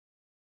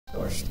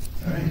question.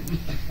 All right?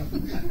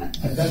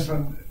 And then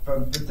from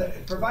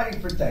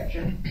providing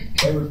protection,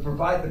 they would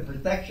provide the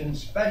protection,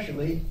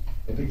 especially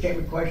it became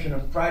a question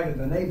of pride of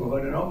the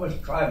neighborhood and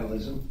almost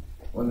tribalism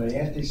when the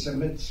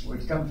anti-Semites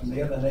would come from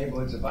the other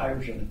neighborhoods of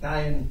Irish and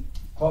Italian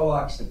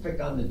Polacks to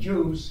pick on the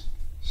Jews.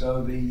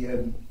 So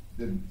the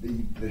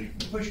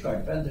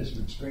pushcart vendors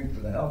would scream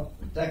for the help,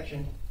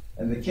 protection,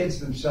 and the kids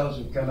themselves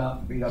would come out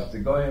and beat up the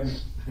goyim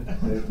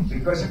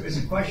because it was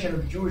a question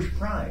of Jewish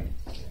pride.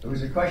 It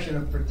was a question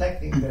of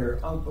protecting their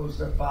uncles,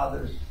 their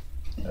fathers,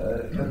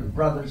 their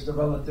brothers, their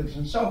relatives,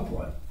 and so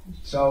forth.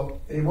 So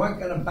they weren't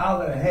going to bow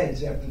their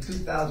heads after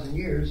 2,000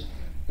 years.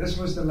 This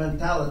was the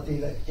mentality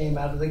that came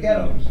out of the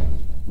ghettos.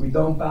 We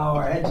don't bow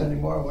our heads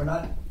anymore. We're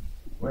not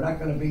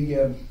going to be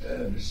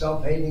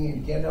self-hating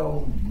and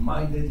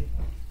ghetto-minded.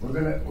 We're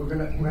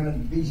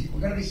going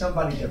to be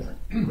somebody different.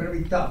 We're going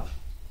to be tough.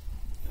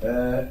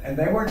 And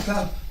they weren't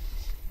tough.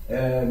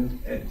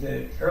 At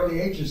the early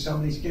ages, some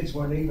of these kids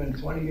weren't even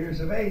 20 years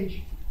of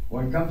age.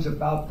 When it comes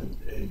about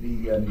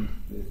the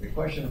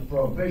question of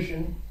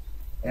prohibition,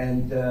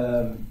 and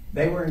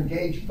they were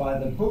engaged by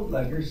the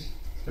bootleggers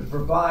to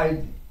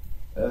provide,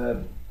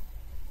 to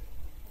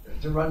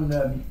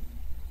run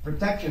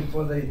protection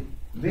for the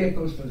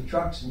vehicles, for the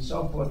trucks and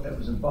so forth that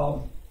was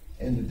involved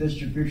in the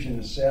distribution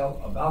and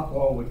sale of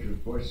alcohol, which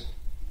of course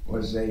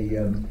was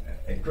a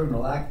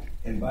criminal act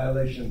in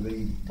violation of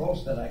the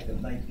Volstead Act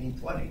of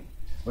 1920.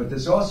 But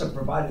this also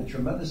provided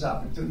tremendous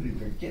opportunity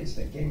for kids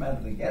that came out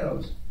of the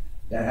ghettos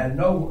that had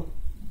no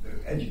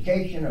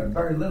education or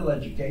very little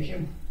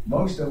education.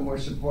 Most of them were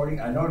supporting,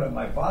 I know that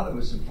my father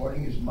was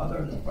supporting his mother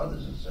and his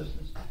brothers and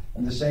sisters,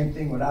 and the same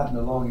thing would happen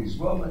to Longy's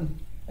Willman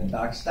and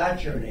Doc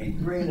Stacher and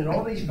Abe Green and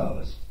all these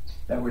fellas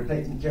that were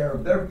taking care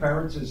of their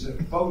parents, as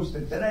opposed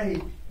to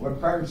today where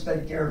parents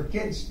take care of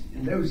kids.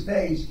 In those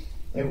days,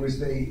 it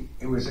was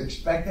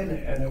expected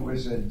and it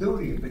was a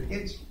duty of the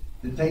kids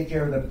to take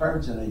care of their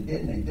parents, and they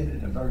did it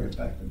in a very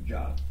effective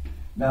job.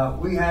 Now,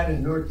 we had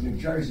in Newark, New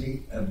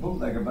Jersey, a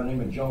bootlegger by the name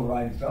of Joe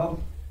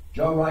Reinfeld.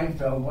 Joe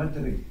Reinfeld went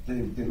to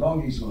the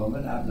Longy's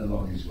Willman, Abner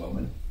Longy's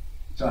Willman.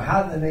 So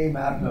how did the name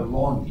Abner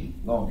Longy?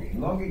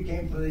 Longy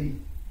came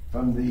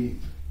from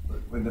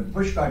when the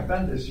pushcart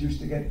vendors used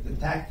to get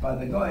attacked by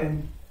the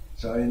goyim.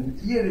 So in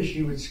Yiddish,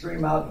 you would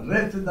scream out,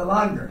 "Riff the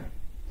longer."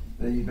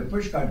 The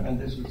pushcart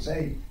vendors would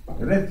say,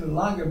 "Riff the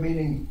longer,"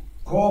 meaning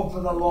call for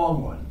the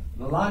long one.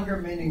 The longer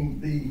meaning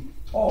the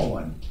tall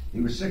one. He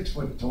was 6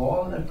 foot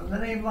tall, and from the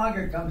name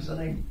Longer comes the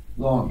name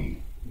Longy.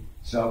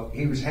 So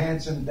he was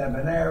handsome,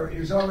 debonair.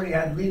 He already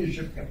had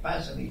leadership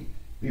capacity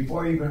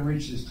before he even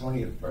reached his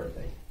 20th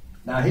birthday.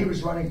 Now he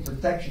was running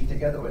protection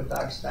together with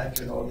Doc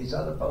Stacher and all these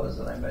other fellows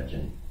that I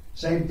mentioned.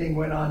 Same thing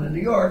went on in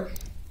New York.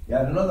 You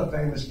had another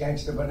famous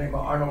gangster by the name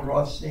of Arnold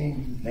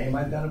Rothstein. Name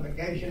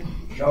identification,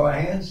 show of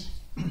hands.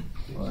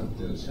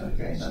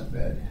 Okay, not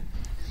bad.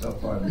 So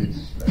far,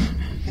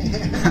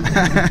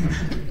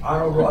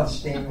 Arnold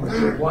Rothstein was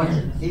the one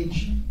to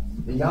teach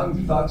the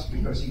young thugs,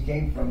 because he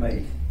came from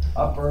a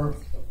upper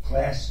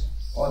class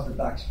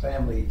Orthodox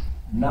family,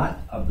 not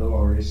of the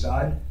Lower East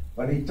Side,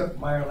 but he took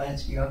Meyer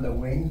Lansky under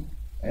wing,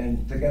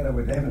 and together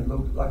with him and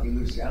Lucky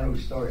Luciano,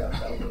 whose story I'll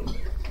tell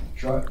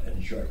in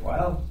a short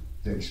while,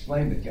 to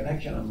explain the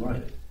connection. I'm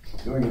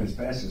doing it as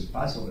fast as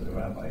possible with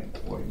around by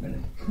 40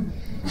 minutes.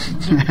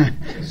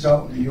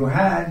 So you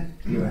had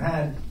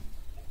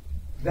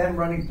them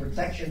running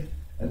protection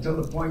until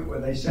the point where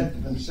they said to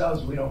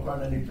themselves, "We don't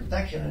run any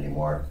protection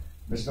anymore.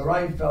 Mr.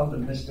 Reinfeld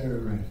and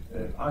Mr.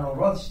 Arnold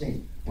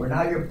Rothstein, we're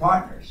now your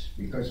partners,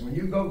 because when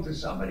you go to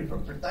somebody for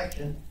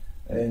protection,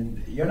 and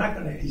he's not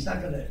going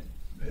to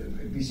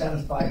be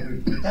satisfied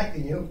with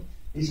protecting you.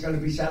 He's going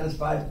to be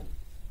satisfied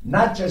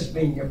not just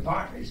being your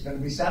partner. He's going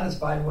to be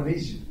satisfied when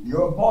he's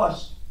your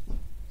boss.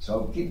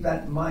 So keep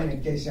that in mind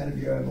in case any of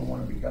you ever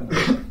want to become,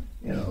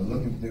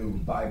 looking to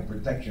buy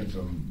protection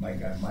from my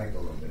guy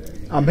Michael over there.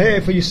 I'm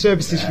here for your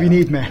services if you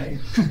need me.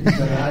 He's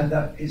going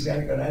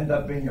to end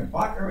up being your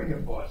partner and your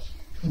boss.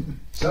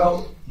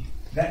 So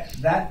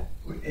that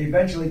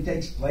eventually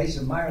takes place,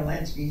 and Meyer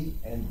Lansky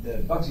and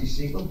Bugsy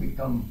Siegel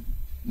become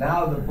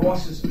now the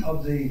bosses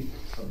of the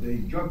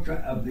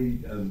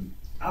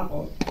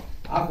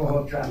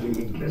alcohol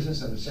trafficking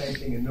business, and the same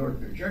thing in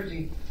Newark, New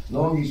Jersey.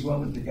 Longy's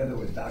Woman together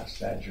with Doc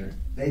Stacher,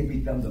 they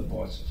become the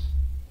bosses.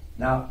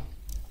 Now,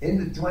 in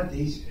the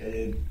 20s,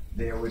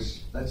 there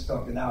was, let's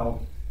talk now,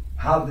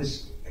 how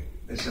this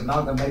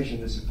amalgamation,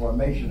 this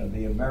formation of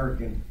the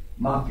American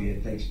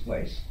mafia takes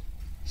place.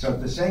 So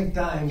at the same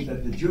time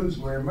that the Jews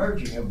were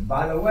emerging, and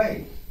by the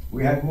way,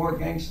 we had more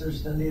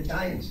gangsters than the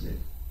Italians did.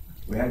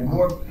 We had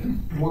more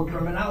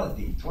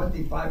criminality.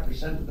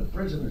 25% of the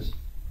prisoners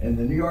in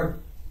the New York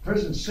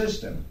prison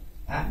system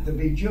happened to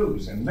be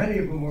Jews, and many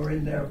of them were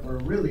in there for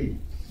really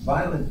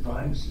violent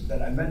crimes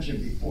that I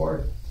mentioned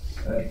before,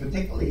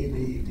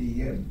 particularly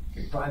the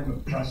crime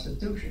of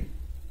prostitution,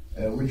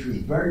 which was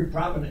very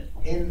prominent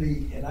in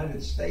the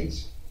United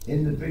States,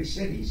 in the big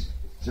cities,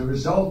 as a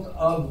result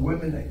of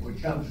women that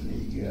would come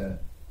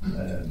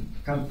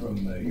from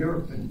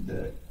Europe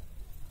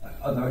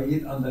under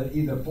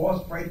either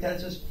false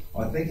pretenses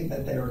or thinking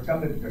that they were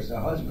coming because their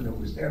husband, who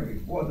was there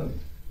before them,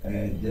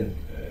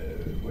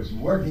 was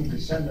working to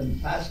send them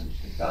passage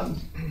to come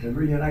to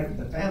reunite with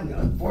the family.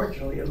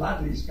 Unfortunately, a lot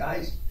of these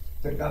guys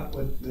took up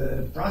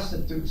with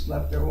prostitutes,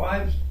 left their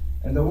wives,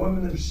 and the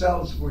women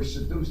themselves were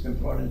seduced and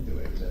brought into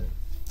it. It was a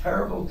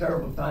terrible,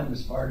 terrible time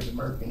as far as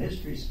American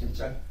history is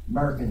concerned,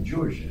 American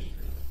Jewish history.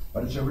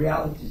 But it's a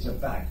reality, it's a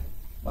fact.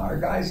 Our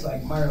guys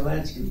like Meyer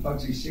Lansky,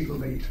 Bugsy Siegel,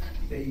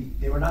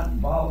 they were not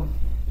involved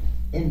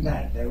in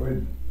that.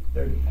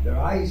 Their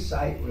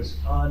eyesight was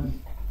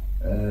on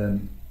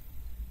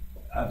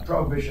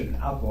prohibition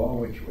of alcohol,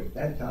 which at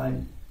that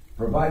time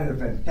provided a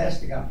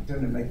fantastic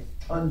opportunity to make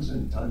tons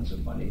and tons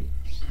of money.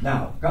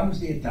 Now comes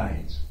the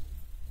Italians.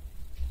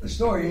 The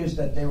story is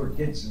that they were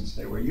kids since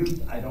they were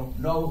youth. I don't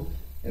know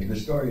if the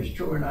story is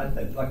true or not,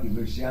 that Lucky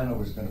Luciano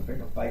was going to pick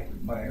a fight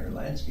with Meyer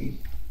Lansky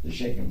to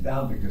shake him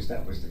down, because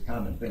that was the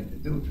common thing to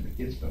do for the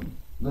kids from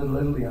Little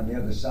Italy on the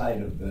other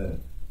side of the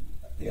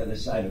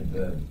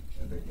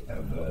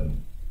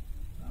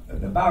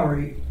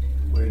Bowery,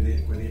 where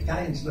the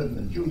Italians lived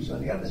and the Jews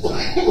on the other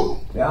side.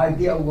 The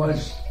idea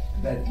was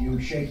that you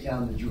shake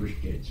down the Jewish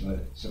kids.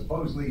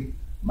 Supposedly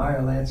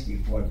Meyer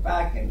Lansky fought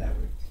back, and that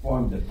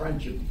formed a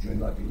friendship between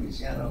Lucky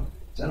Luciano.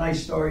 It's a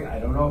nice story. I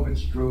don't know if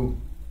it's true,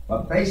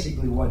 but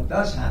basically what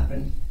does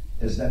happen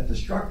is that the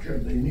structure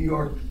of the New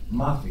York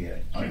mafia,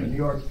 or the New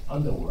York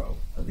underworld,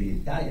 or the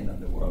Italian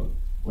underworld,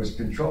 was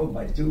controlled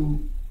by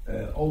two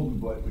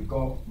old, what we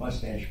call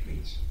mustache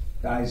beats.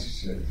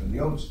 Guys from the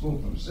old school,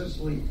 from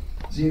Sicily,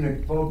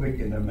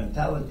 xenophobic in their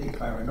mentality,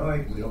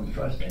 paranoid, we don't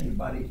trust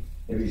anybody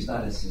if he's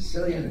not a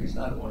Sicilian, if he's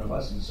not one of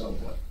us, and so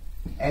forth.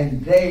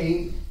 And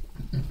they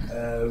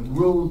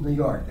ruled New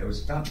York. There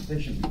was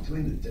competition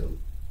between the two,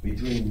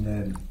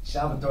 between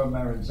Salvatore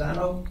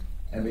Maranzano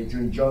and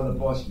between Joe the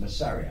Boss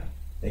Massaria.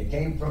 They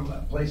came from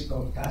a place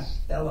called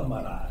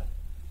Castellamarad,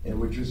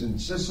 which was in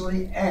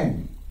Sicily,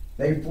 and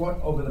they fought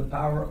over the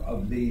power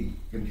of the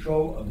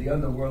control of the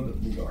underworld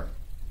of New York.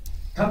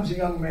 Comes a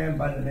young man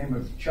by the name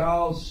of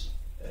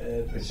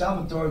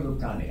Salvatore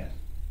Lucania.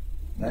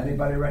 Now,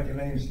 anybody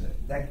recognize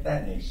that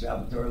name,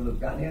 Salvatore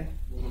Lucania?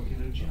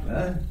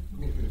 Huh?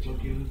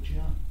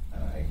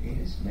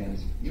 Yes, man,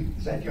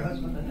 is that your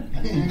husband?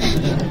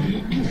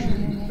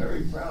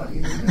 Very proud. I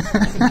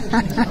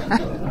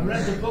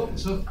read the book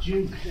Tough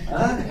Jews.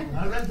 Huh?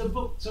 I read the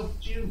book Tough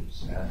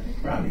Jews.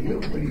 Proud of you.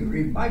 When you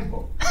read my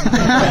book.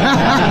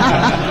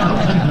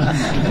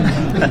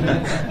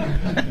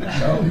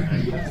 So,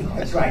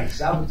 that's right.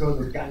 Salvatore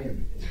Lucania,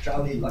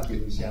 Charlie Lucky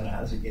Luciano,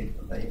 how's it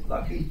get the name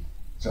Lucky?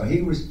 So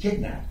he was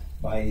kidnapped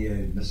by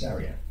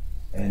Massaria,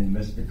 and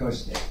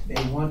because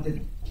they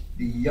wanted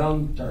the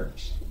Young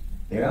Turks.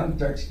 The Young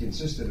Turks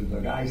consisted of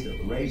the guys that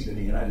were raised in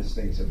the United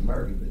States of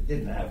America that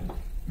didn't have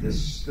this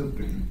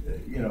stupid,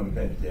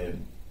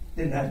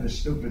 didn't have this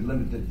stupid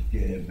limited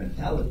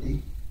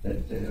mentality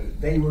that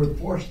they were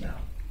forced now.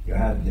 You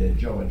had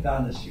Joe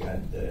Adonis, you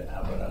had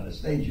Albert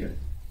Anastasia,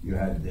 you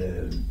had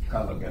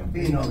Carlo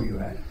Gambino, you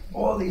had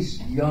all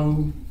these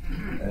young,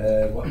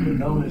 what were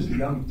known as the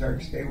Young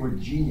Turks. They were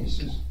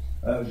geniuses.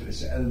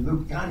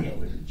 Lucania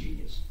was a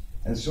genius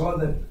and saw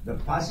the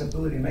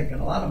possibility of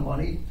making a lot of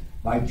money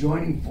by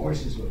joining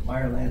forces with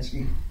Meyer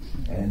Lansky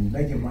and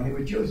making money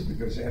with Jews,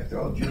 because after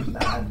all, Jews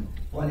now had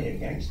plenty of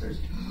gangsters.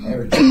 They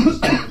were just as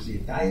smart as the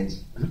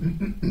Italians.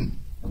 And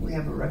we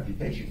have a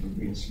reputation for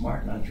being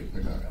smart and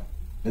entrepreneurial.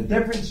 The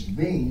difference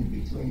being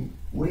between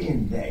we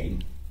and they,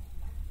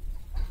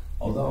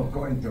 although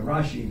according to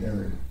Rashi,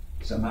 they're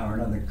somehow or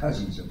another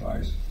cousins of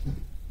ours.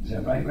 Is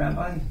that right,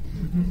 Rabbi?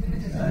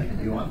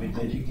 You want me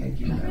to educate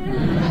you?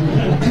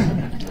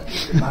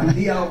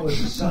 Magdiel was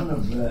the son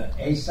of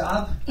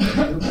Esav,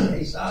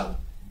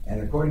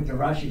 and according to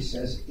Rashi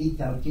says,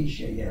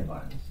 Italkisha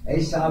Yebar.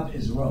 Esav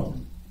is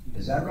Rome.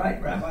 Is that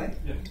right, Rabbi?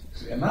 Yeah.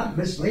 So I'm not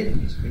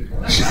misleading these people.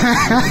 All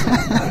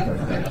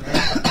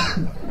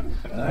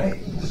right?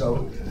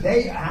 So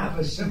they have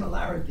a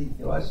similarity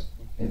to us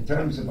in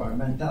terms of our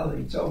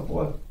mentality and so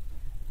forth.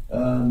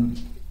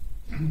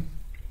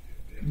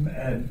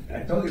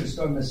 I told you the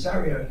story.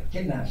 Massaria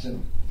kidnaps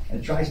him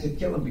and tries to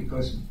kill him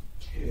because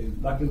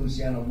Lucky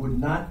Luciano would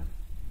not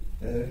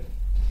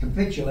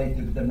capitulate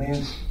to the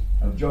demands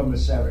of Joe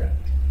Massaria.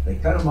 They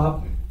cut him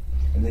up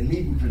and they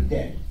leave him for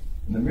dead.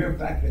 And the mere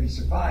fact that he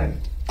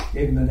survived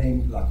gave him the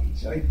name Lucky.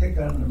 So he took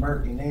on an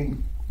American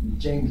name,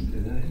 changed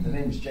the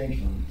name's changed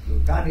from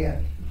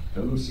Lucania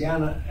to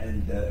Luciana,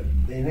 and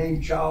they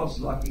named Charles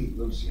Lucky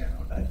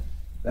Luciano.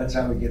 That's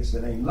how he gets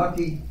the name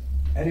Lucky.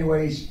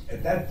 Anyways,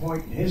 at that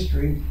point in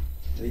history,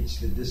 it's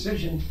the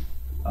decision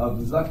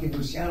of Lucky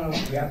Luciano.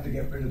 We have to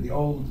get rid of the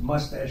old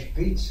mustache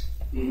Pete's,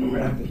 and we're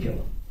going to have to kill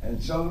him. And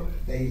so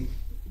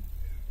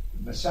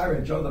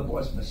Massaria, Joe the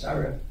Boss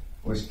Massaria,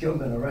 was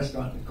killed in a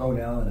restaurant in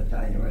Coney Island, an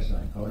Italian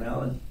restaurant in Coney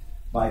Island,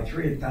 by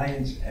 3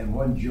 Italians and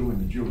 1 Jew, and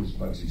the Jew was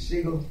Bugsy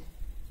Siegel.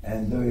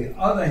 And the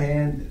other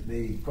hand,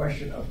 the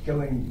question of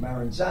killing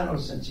Maranzano,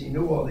 since he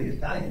knew all the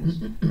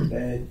Italians,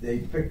 they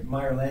picked,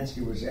 Meyer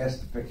Lansky was asked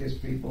to pick his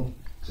people,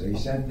 so he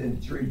sent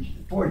in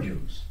 4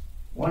 Jews.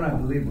 One, I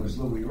believe, was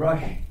Louis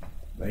Rush,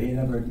 but he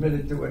never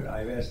admitted to it.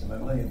 I've asked him a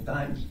million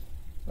times,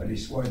 but he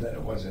swore that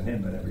it wasn't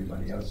him, but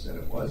everybody else said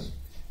it was.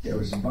 There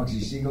was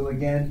Bugsy Siegel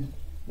again.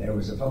 There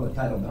was a fellow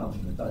titled down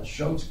from the Dutch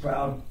Schultz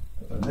crowd,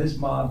 from this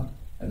mob.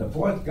 And the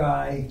fourth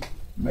guy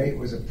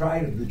was a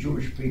pride of the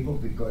Jewish people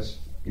because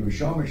he was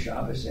Shomer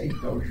Shabbos, ate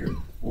kosher,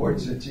 wore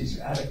tzitzis,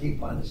 had a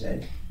kippah on his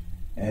head,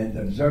 and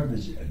observed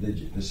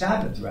the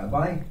Sabbath,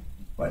 Rabbi,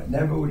 but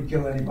never would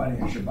kill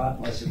anybody on Shabbat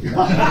unless it was.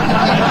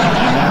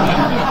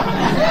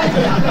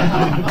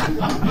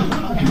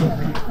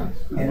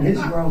 In his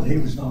world, he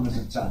was known as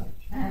a tzaddik.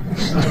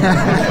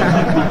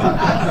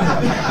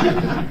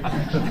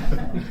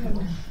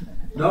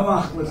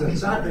 Noach was a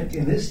tzaddik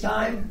in his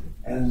time,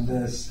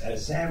 and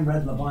Sam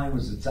Red Levine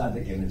was a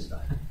tzaddik in his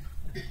time.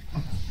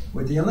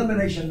 With the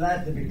elimination of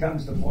that, there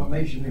becomes the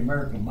formation of the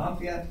American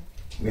Mafia.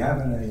 We have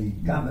a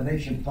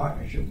combination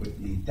partnership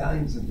with the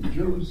Italians and the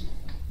Jews.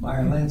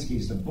 Meyer Lansky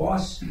is the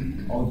boss,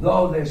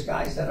 although there's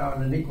guys that are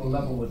on an equal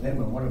level with him,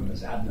 and one of them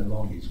is Abner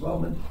Longy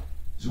Zwillman.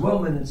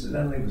 Zwillman,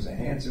 incidentally, was a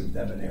handsome,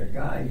 debonair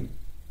guy,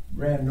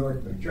 ran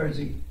Newark, New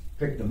Jersey,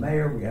 picked the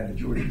mayor. We had a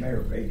Jewish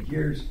mayor for 8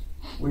 years.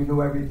 We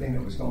knew everything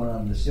that was going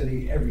on in the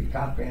city. Every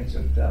cop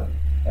answered,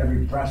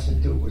 every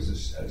prostitute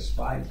was a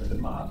spy for the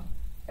mob.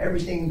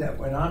 Everything that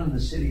went on in the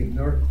city of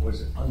Newark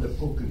was under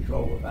full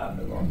control of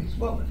Abner Longy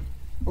Zwillman,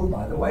 who,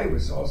 by the way,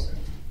 was also a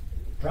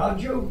proud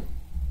Jew.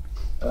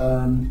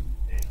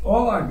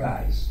 All our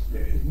guys,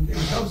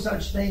 there's no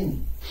such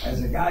thing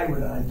as a guy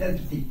with an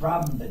identity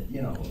problem that,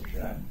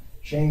 I'm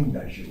ashamed,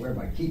 I should wear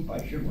my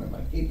kippah, I should wear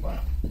my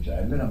kippah, should I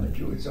admit I'm a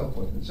Jew, and so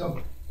forth. And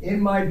so, in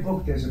my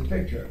book, there's a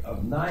picture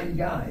of 9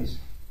 guys.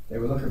 They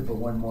were looking for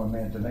one more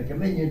man to make a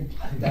million.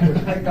 That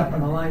was picked up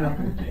in a lineup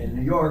in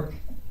New York,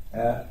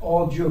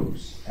 all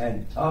Jews,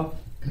 and tough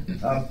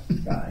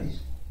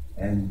guys.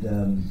 And,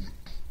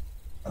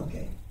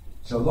 okay.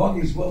 So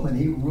Longy Zwillman,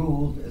 he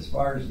ruled as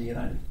far as the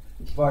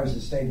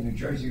state of New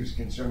Jersey was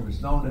concerned,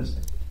 was known as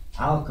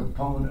Al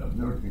Capone of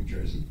Newark, New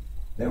Jersey.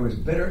 There was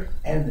bitter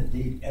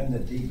enmity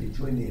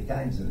between the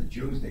Italians and the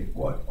Jews. They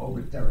fought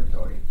over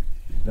territory.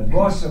 The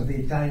boss of the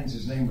Italians,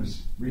 his name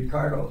was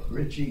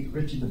Richie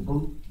the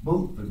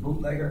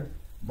bootlegger,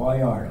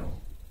 Boiardo.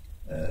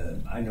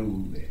 I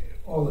knew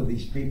all of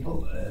these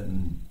people.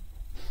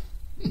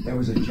 There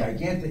was a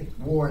gigantic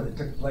war that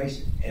took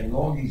place, and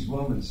Longy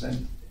Zwillman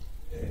sent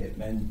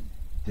hitmen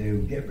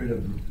to get rid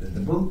of the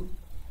boot.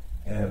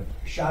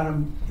 Shot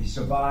him, he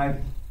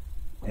survived,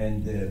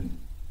 and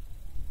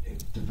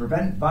to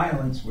prevent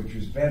violence, which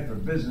was bad for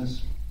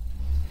business,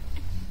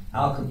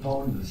 Al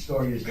Capone, the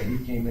story is that he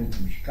came in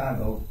from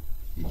Chicago,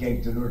 he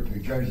came to Newark, New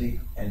Jersey,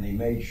 and they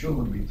made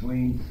shulim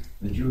between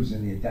the Jews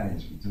and the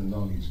Italians, between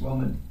Longy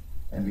Zwillman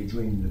and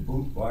between the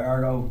boot,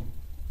 Boiardo.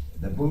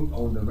 The boot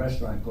owned a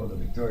restaurant called the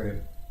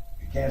Victoria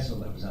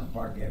Castle that was on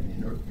Park Avenue,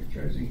 Newark, New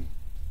Jersey,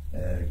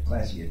 a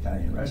classy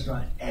Italian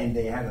restaurant, and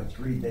they had a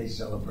 3-day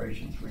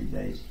celebration, 3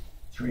 days,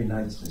 3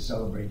 nights to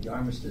celebrate the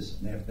armistice,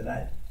 and after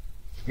that,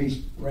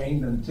 peace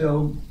reigned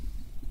until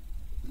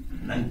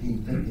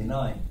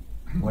 1959,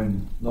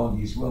 when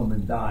Longy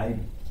Zwillman died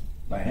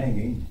by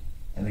hanging.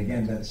 And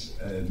again, that's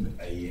a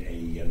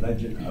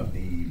legend of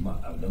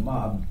the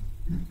mob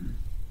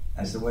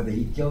as to whether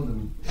he killed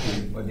him,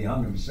 whether he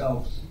hung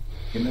himself,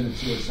 committed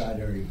suicide,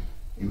 or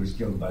he was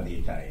killed by the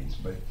Italians.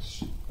 But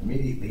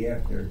immediately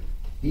after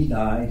he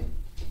died,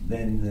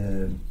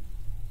 then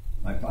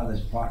my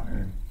father's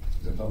partner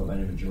was a fellow by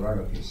the name of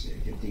Gerardo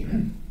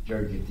Cattina,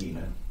 Jerry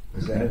Cattina,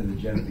 was the head of the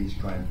Genovese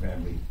crime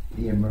family.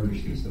 He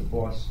emerged as the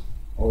boss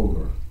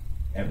over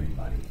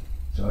everybody.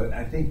 So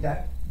I think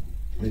that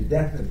the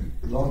death of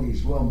Longy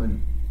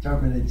Zwillman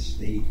terminates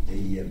the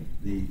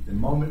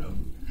moment of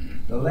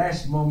the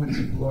last moments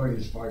of glory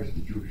as far as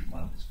the Jewish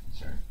mob is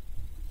concerned.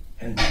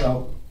 And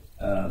so,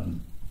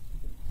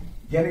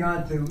 getting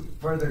on to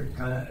further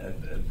kind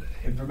of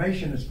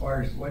information as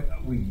far as what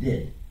we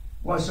did.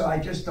 Well, so I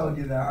just told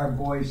you that our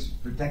boys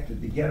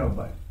protected the ghetto,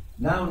 but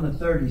now in the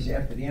 30s,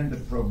 after the end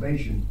of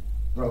prohibition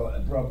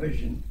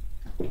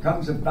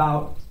comes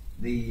about.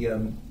 The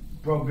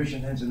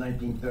prohibition ends in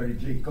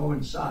 1933,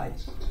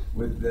 coincides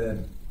with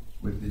the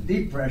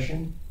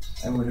Depression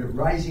and with a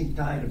rising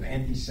tide of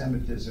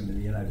anti-Semitism in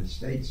the United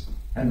States.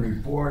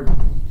 Henry Ford,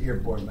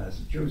 Dearborn,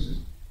 Massachusetts,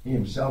 he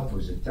himself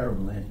was a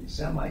terrible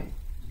anti-Semite.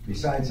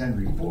 Besides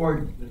Henry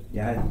Ford, you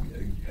had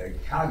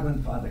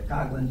Coughlin, Father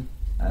Coughlin,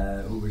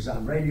 who was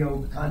on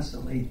radio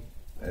constantly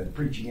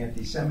preaching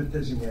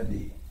anti-Semitism.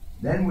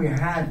 Then we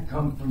had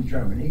come from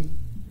Germany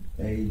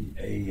a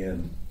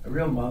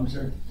real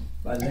momser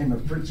by the name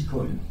of Fritz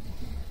Kuhn.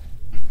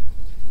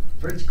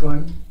 Fritz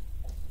Kuhn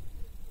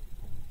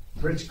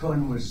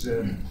was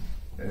the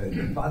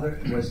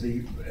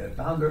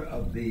founder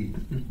of the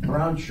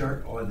Brown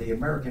Shirt, or the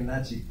American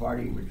Nazi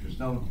Party, which was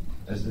known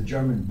as the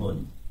German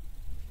Bund.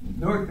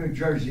 Newark, New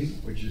Jersey,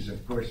 which is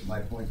of course my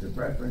point of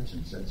reference,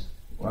 and since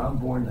where I'm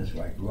born, that's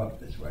where I grew up,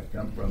 that's where I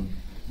come from.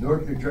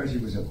 Newark, New Jersey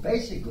was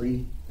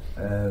basically,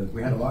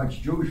 we had a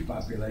large Jewish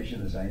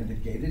population, as I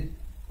indicated,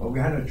 Well, we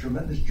had a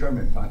tremendous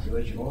German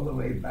population all the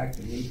way back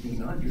to the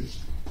 1800s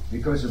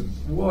because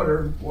of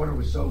water. Water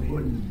was so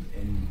good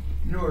in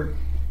Newark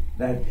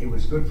that it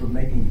was good for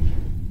making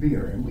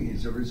beer. And we,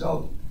 as a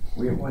result,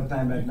 we at one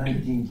time had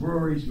 19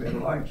 breweries. We had a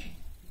large,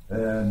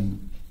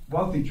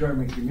 wealthy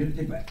German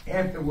community. But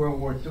after World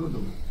War II,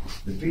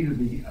 the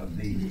defeat of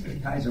the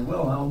Kaiser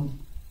Wilhelm,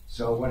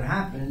 so what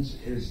happens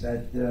is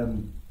that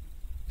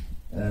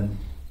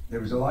there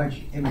was a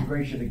large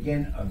immigration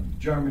again of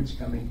Germans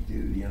coming to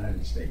the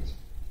United States.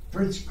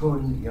 Fritz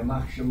Kuhn,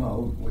 Yamach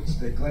Shemo, which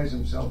declares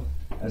himself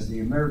as the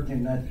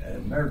American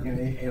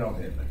Adolf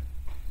Hitler.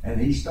 And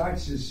he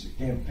starts his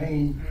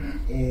campaign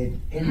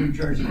in New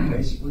Jersey,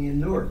 basically in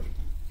Newark.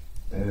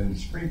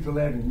 Springfield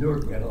Avenue,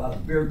 Newark, we had a lot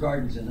of beer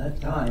gardens in that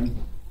time.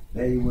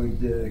 They would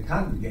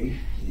congregate,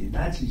 the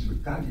Nazis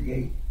would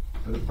congregate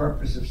for the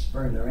purpose of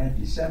spurring their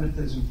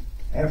anti-Semitism.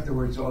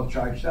 Afterwards, all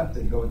charged up,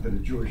 they'd go into the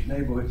Jewish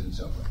neighborhoods and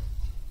so forth.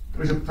 It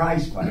was a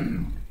prize fight.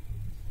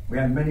 We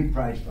had many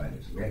prize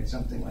fighters. We had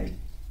something like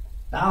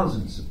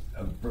thousands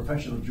of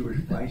professional Jewish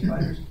prize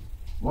fighters.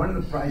 One of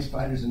the prize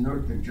fighters in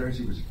Newark, New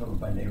Jersey, was a fellow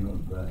by the name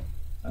of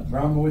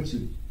Abramowitz,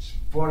 who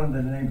fought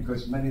under the name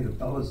because many of the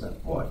fellows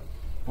that fought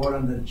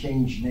under the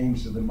changed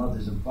names of their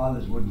mothers and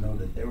fathers wouldn't know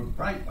that they were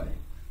prize fighting.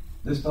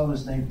 This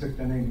fellow's name took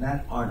the name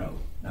Nat Arno.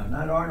 Now,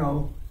 Nat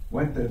Arno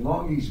went to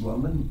Longie's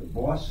woman, the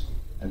boss,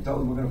 and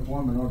told him we're going to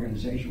form an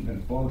organization. We're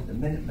going to call it the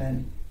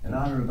Minutemen in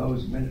honor of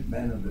those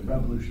Minutemen of the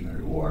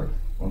Revolutionary War.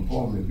 When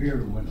Paul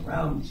Revere went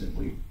around and said,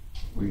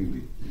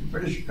 the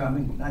British are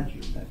coming, not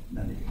you,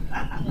 none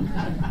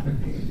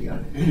of you.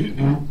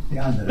 the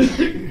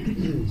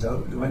under.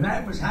 So when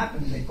that was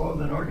happening, they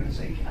called an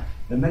organization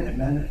the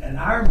Minutemen, and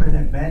our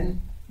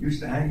Minutemen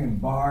used to hang in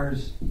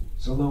bars,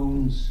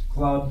 saloons,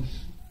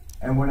 clubs,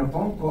 and when a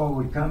phone call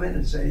would come in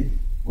and say,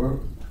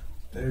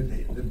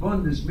 the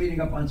Bund is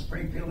meeting up on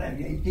Springfield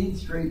Avenue, 18th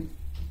Street.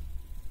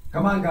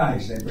 Come on,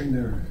 guys. They bring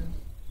their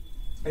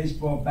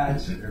baseball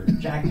bats, their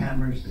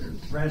jackhammers, their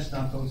brass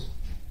knuckles,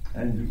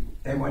 and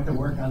they went to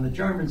work on the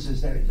Germans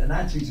the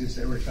Nazis as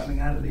they were coming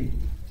out of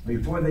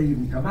before they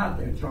even come out,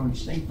 they were throwing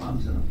stink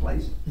bombs in a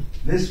place.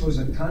 This was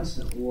a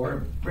constant war.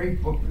 A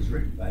great book was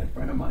written by a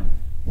friend of mine,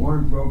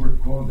 Warren Grover,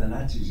 called The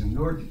Nazis in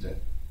Newark. It's a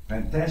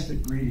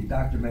fantastic read. He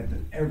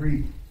documented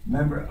every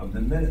member of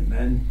the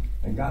Minutemen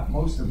and got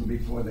most of them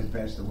before they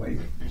passed away,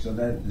 so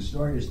that the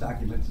story is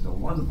documented. It's a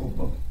wonderful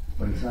book,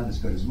 but it's not as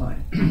good as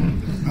mine.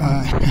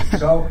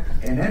 So,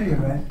 in any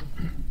event,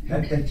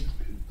 that takes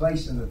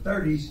place in the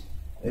 30s.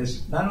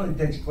 Is not only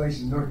takes place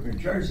in Newark, New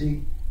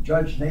Jersey.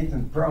 Judge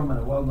Nathan Perlman,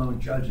 a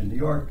well-known judge in New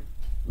York,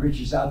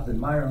 reaches out to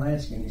Meyer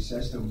Lansky and he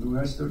says to him, we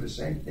must do the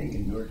same thing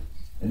in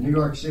New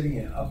York City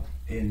and up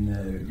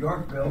in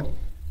Yorkville,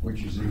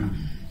 which is a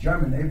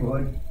German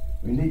neighborhood.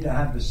 We need to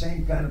have the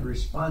same kind of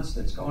response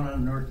that's going on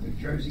in Newark, New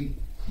Jersey.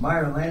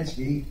 Meyer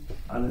Lansky,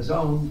 on his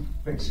own,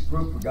 picks a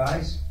group of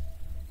guys.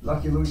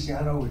 Lucky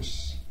Luciano,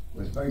 which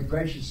was very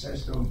gracious,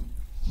 says to him,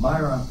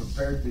 Meyer, I'm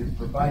prepared to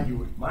provide you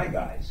with my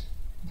guys.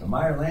 So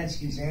Meyer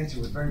Lansky's answer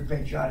was very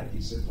patriotic.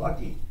 He says,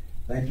 Lucky,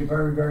 thank you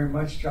very, very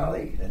much,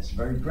 Charlie. That's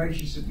very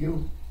gracious of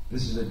you.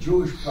 This is a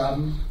Jewish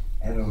problem,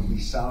 and it will be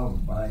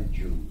solved by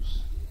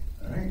Jews.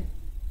 All right?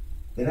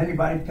 Did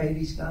anybody pay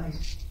these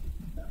guys?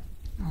 No.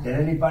 Did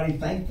anybody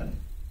thank them?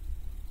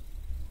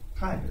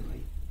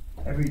 Privately.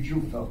 Every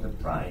Jew felt the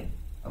pride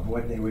of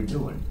what they were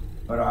doing.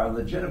 But our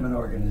legitimate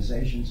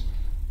organizations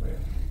were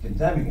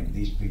condemning them.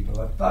 These people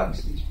are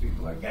thugs. These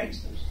people are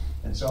gangsters.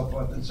 And so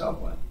forth and so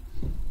forth.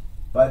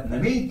 But in the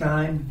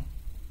meantime,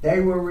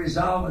 they were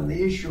resolving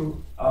the issue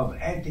of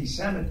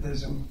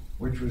anti-Semitism,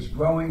 which was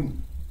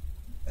growing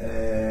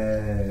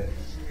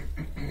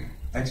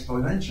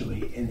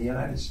exponentially in the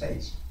United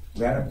States.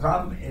 We had a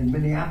problem in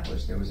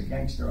Minneapolis. There was a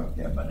gangster up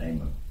there by the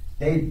name of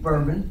Dave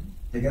Berman,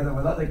 together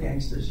with other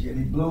gangsters,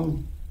 Yiddy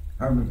Bloom,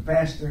 Herman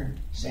Faster,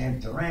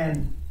 Sam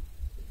Turan.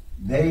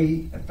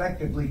 They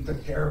effectively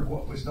took care of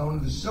what was known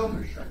as the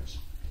Silver Shirts.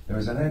 There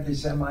was an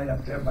anti-Semite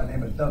up there by the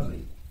name of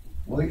Dudley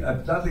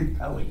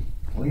Pelley.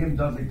 William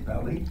Dudley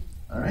Pelley,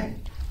 all right?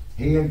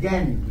 He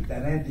again, with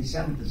that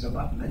anti-Semitism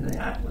up in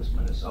Minneapolis,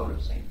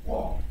 Minnesota, St.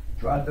 Paul,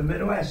 throughout the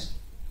Midwest.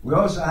 We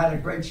also had a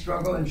great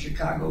struggle in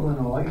Chicago,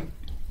 Illinois.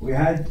 We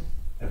had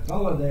a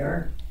fellow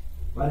there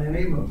by the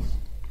name of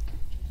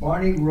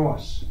Barney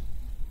Ross.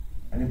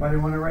 Anybody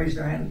want to raise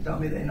their hand and tell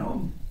me they know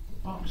him?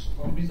 Boxer.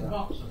 He's a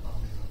boxer.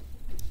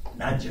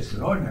 Not just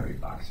an ordinary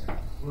boxer.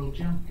 World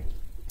champion.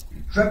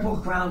 Triple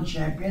Crown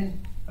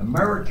champion,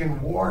 American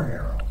war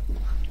hero.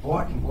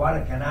 Fought in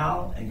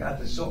Guadalcanal and got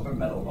the silver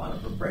medal of honor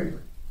for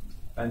bravery.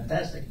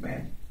 Fantastic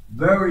man.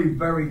 Very,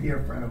 very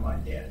dear friend of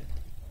mine, Dad.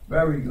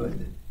 Very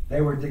good.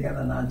 They were together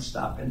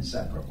nonstop,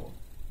 inseparable.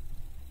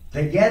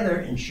 Together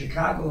in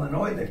Chicago,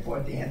 Illinois, they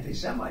fought the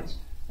anti-Semites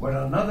with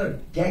another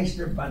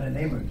gangster by the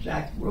name of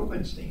Jack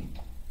Rubenstein.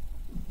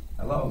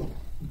 Hello?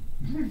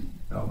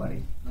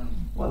 Nobody?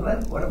 Well,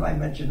 then, what if I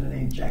mentioned the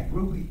name Jack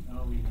Ruby?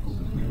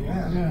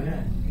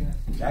 Yeah.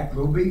 Jack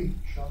Ruby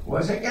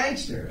was a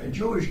gangster, a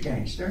Jewish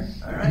gangster,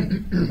 all right?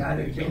 The guy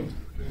that killed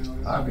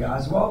Harvey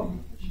Oswald.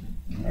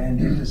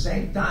 And at the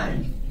same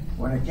time,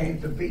 when it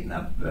came to beating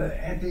up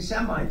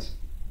anti-Semites.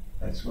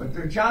 That's what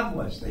their job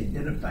was. They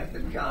did an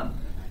effective job.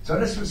 So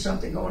this was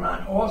something going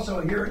on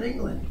also here in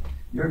England.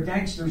 Your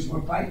gangsters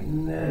were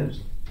fighting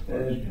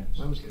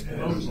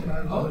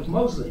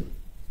Mosley.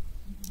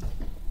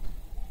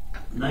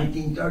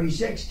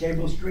 1936,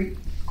 Cable Street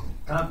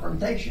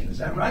confrontation. Is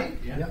that right?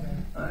 Yeah.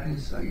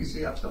 So you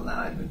see, up till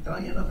now, I've been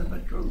telling you nothing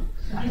but truth.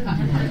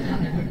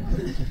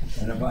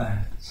 And about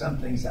some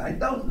things I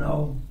don't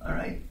know, all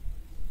right?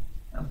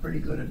 I'm pretty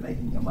good at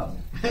making them up.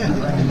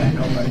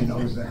 Nobody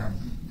knows that I'm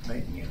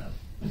making it up.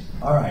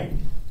 All right.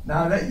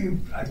 Now that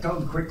I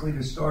told quickly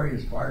the story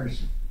as far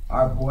as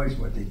our boys,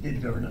 what they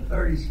did during the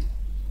 30s,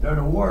 during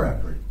the war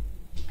effort,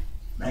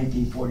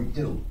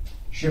 1942,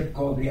 ship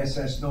called the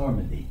SS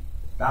Normandy,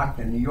 docked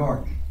in New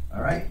York,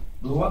 all right?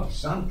 Blew up,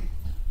 sunk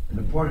in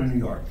the port of New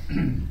York.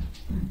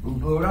 Who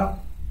blew it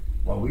up?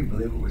 Well, we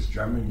believe it was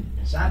German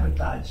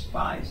sabotage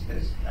spies,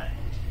 this and that.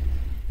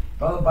 A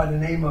fellow by the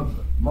name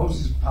of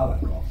Moses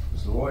Polikoff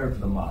was the lawyer for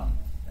the mob,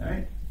 all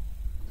right?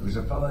 There was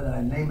a fellow by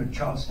the name of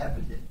Charles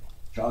Heffernan.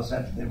 Charles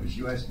Heffernan was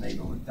U.S.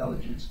 Naval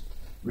Intelligence,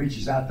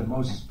 reaches out to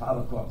Moses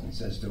Polikoff and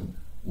says to him,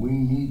 we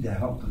need the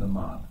help of the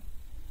mob.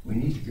 We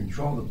need to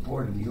control the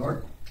port of New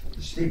York,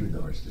 the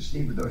stevedores. The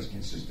stevedores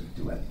consist of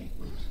two ethnic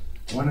groups.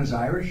 One is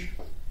Irish,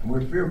 and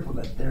we're fearful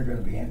that they're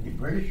going to be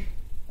anti-British,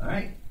 all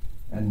right,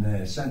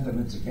 and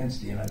sentiments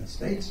against the United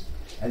States.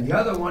 And the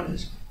other one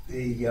is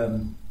the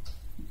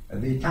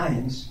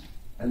Italians,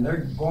 and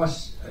their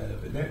boss,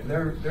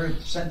 their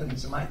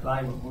sentiments might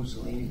lie with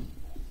Mussolini.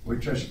 We're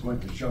just going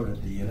to show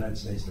that the United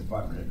States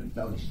Department of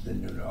Intelligence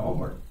didn't do their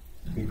homework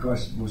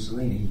because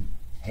Mussolini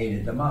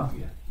hated the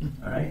mafia,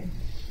 all right?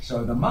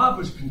 So the mob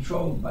was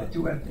controlled by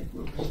two ethnic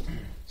groups.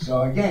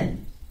 So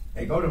again,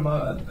 they go to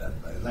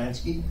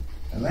Lansky,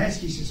 and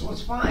Lansky says, well,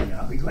 it's fine.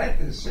 I'll be glad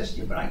to assist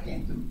you, but I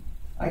can't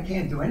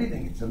do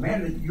anything. It's the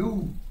man that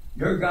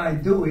your guy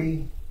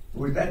Dewey,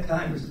 who at that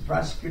time was the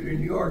prosecutor in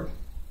New York,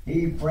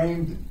 he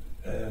framed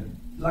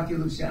Lucky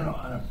Luciano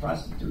on a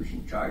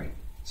prostitution charge,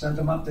 sent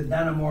him up to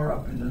Dannemora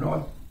up in the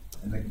north,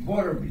 and the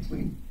border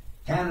between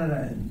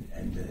Canada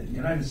and the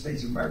United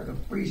States of America,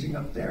 freezing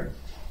up there.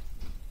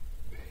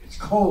 It's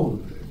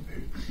cold.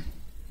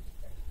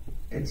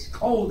 It's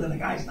cold, and the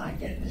guy's not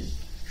getting his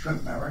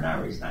shrimp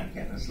marinara. He's not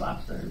getting his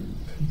lobster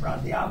Fra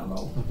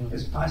Diavolo,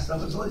 his pasta.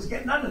 So he's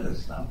getting none of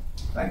this stuff.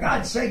 For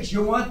God's sakes,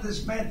 you want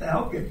this man to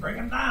help you, bring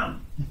him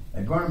down.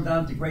 They brought him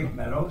down to Great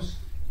Meadows,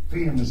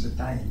 feed him his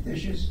Italian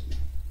dishes,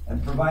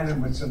 and provide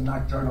him with some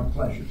nocturnal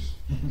pleasures.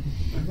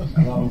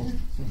 Hello?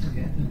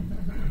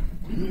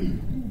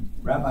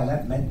 Rabbi,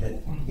 that meant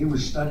that he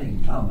was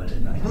studying Talmud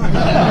at night.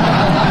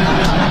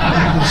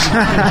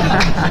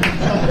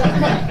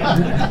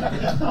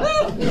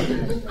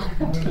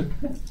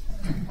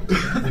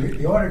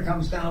 The order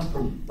comes down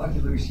from Lucky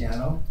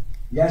Luciano.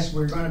 Yes,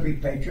 we're going to be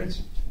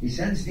patriots. He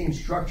sends the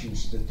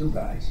instructions to two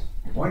guys.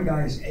 One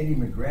guy is Eddie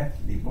McGrath,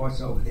 the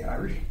boss over the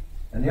Irish,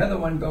 and the other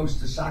one goes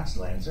to Sox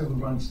Lancer, who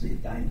runs the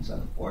Italians on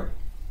the port.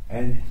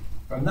 And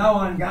from now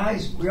on,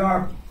 guys, we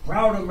are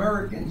proud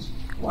Americans.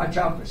 Watch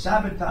out for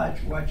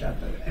sabotage. Watch out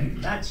for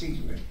Nazis,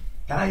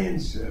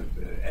 Italians,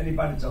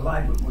 anybody that's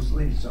allied with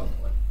Mussolini, and so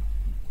forth.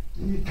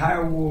 In the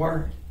entire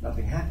war,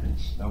 nothing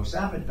happens. No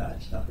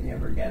sabotage. Nothing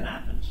ever again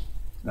happens.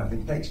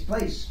 Nothing takes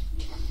place.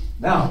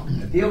 Now,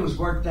 the deal was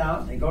worked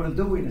out. They go to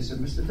Dewey and they said,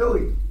 Mr.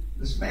 Dewey,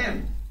 this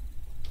man,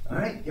 all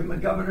right, give him a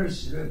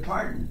governor's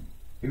pardon.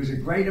 He was a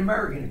great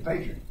American and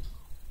patriot.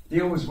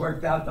 Deal was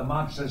worked out. The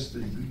mob says to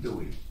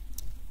Dewey,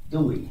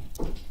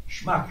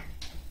 schmuck,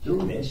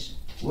 do this.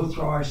 We'll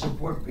throw our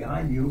support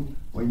behind you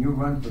when you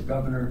run for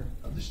governor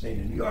of the state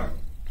of New York.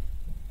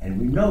 And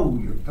we know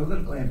your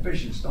political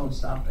ambitions don't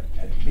stop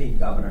at being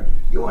governor.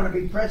 You want to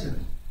be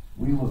president.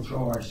 We will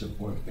throw our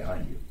support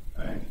behind you.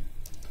 All right?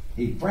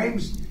 He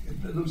frames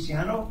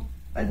Luciano,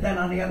 and then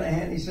on the other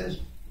hand, he says,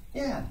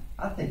 yeah,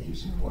 I'll take your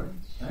support.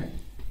 All right?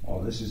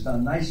 All this is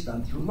done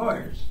through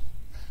lawyers.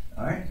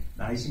 All right?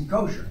 Nice and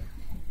kosher.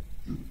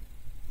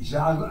 He said,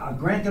 I'll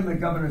grant him the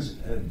governor's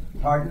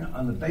pardon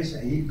on the basis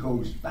that he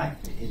goes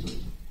back to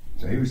Italy.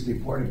 So he was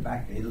deported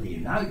back to Italy.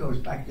 And now he goes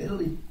back to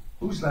Italy.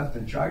 Who's left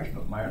in charge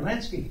but Meyer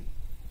Lansky?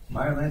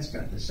 Meyer Lansky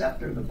got the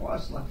scepter, the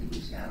boss, Lucky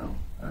Luciano.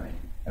 All right.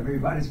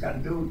 Everybody's got to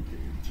do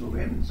it through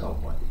him and so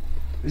forth.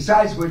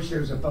 Besides which,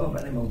 there's a fellow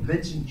by the name of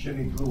Vincent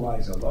Jimmy Blue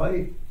Eyes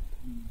Alloy,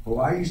 who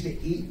I used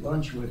to eat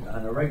lunch with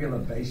on a regular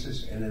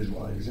basis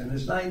while he was in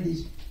his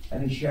 90s.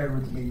 And he shared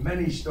with me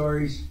many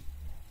stories,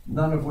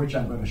 none of which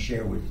I'm going to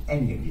share with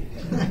any of you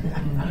today.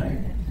 Right?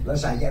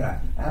 Unless I get an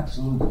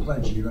absolute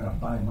pledge you're going to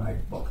buy my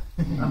book.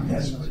 I'm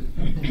desperate.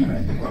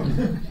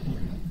 Right?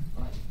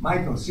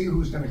 Michael, see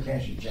who's going to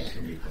cash a check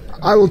for me today.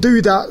 I will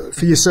do that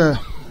for you, sir.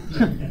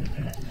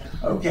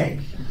 Okay,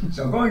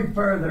 so going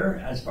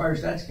further, as far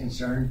as that's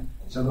concerned,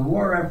 so the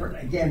war effort,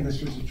 again,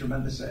 this was a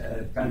tremendous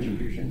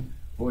contribution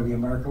for the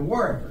American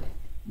war effort.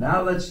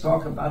 Now let's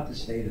talk about the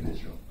state of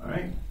Israel, all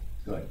right?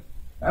 Good.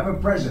 I have a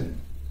president,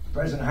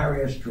 President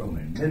Harry S.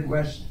 Truman,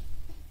 Midwest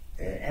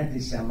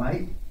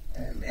anti-Semite,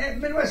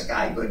 Midwest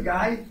guy, good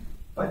guy,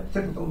 but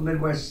typical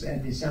Midwest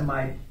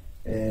anti-Semite,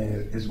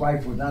 his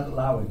wife would not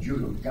allow a Jew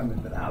to come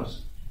into the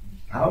house.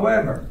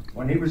 However,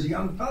 when he was a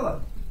young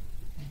fella,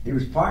 he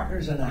was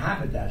partners in the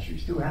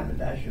haberdashers, two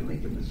haberdashers in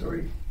Lincoln,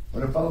 Missouri,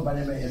 with a fellow by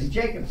the name of Eddie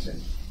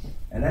Jacobson.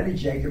 And Eddie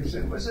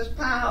Jacobson was his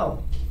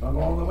pal from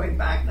all the way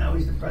back. Now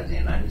he's the President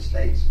of the United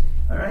States.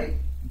 All right?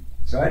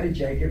 So Eddie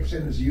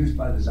Jacobson is used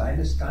by the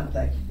Zionists,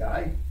 contact the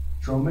guy,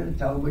 Truman, and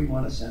tell him we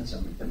want to send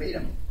somebody to meet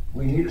him.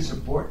 We need a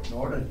support in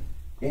order to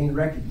gain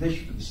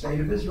recognition for the state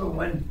of Israel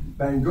when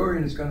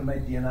Ben-Gurion is going to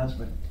make the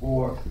announcement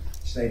for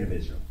the state of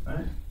Israel.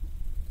 Right?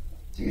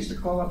 So he used to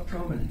call up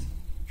Truman.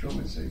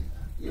 Truman said,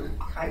 "You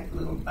kite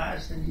little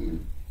bastard, you.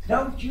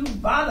 Don't you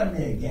bother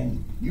me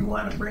again. You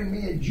want to bring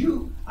me a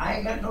Jew? I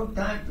ain't got no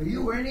time for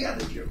you or any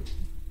other Jew."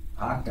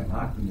 Hocked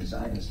him, the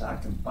Zionist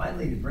hocked him.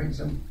 Finally, he brings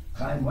him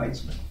Chaim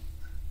Weizmann.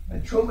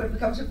 And Truman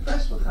becomes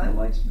impressed with Chaim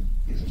Weizmann.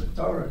 Gives him a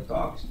Torah,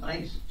 talks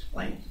nice,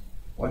 explains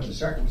what the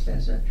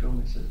circumstance are.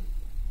 Truman says,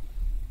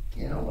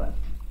 "You know what?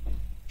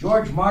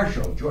 George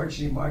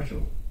C.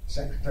 Marshall,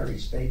 Secretary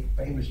of State,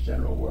 famous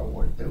general, World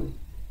War II,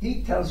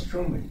 he tells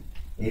Truman,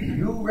 if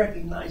you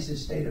recognize the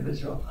state of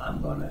Israel,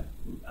 I'm gonna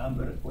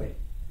quit.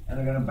 And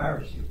I'm gonna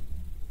embarrass you."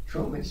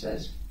 Truman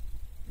says,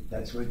 "If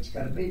that's what it's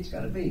gotta be, it's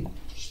gotta be."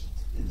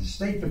 The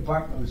State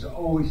Department was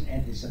always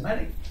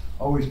anti-Semitic,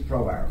 always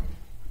pro-Arab.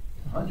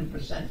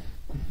 100%.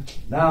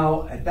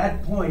 Now, at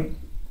that point,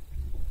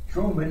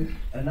 Truman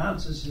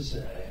announces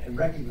and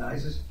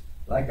recognizes,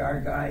 like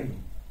our guy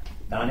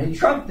Donnie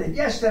Trump did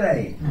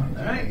yesterday.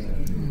 All right?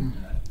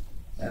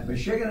 And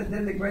Michigan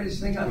did the greatest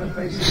thing on the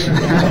face of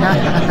the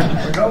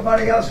earth.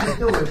 Nobody else could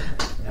do it.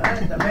 All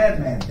right? The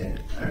madman did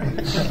it. All right?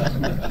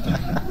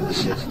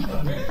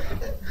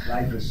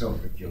 Life is so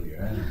peculiar,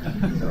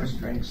 huh? So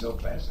strange, so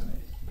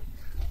fascinating.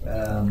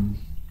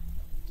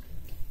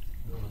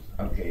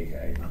 Okay,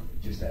 I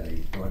just had a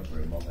thought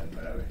for a moment,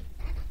 but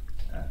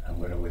I'm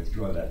going to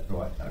withdraw that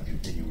thought. I'll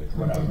continue with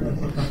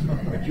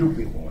what you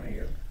people want to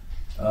hear.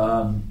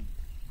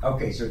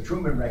 Okay, so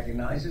Truman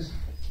recognizes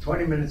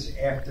 20 minutes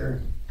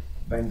after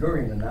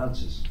Ben-Gurion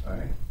announces, all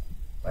right?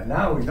 But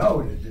now we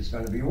know that there's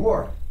going to be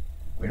war.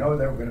 We know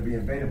that we're going to be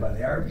invaded by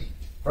the Arabs.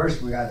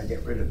 First, we got to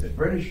get rid of the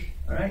British,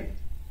 all right?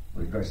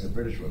 Because the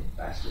British were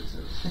bastards,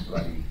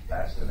 bloody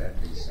bastard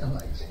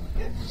anti-Semites.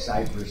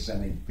 Cyprus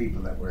sending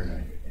people that were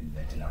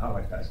in a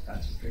Holocaust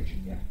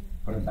concentration camp,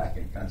 put them back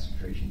in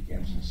concentration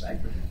camps in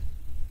Cyprus.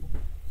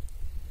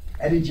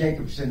 Eddie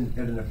Jacobson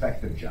did an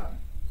effective job.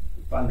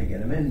 Finally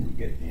get him in,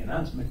 get the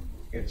announcement,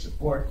 get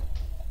support.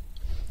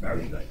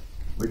 Very good.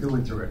 We're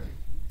doing terrific.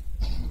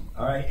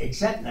 All right,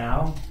 except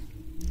now,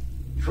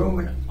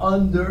 Truman,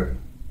 under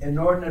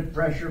inordinate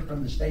pressure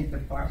from the State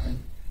Department,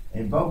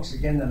 invokes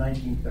again the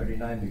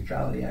 1939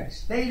 Neutrality Act,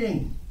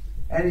 stating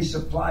any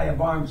supply of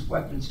arms,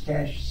 weapons,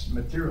 cash,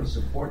 material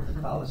support to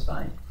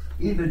Palestine,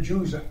 either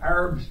Jews or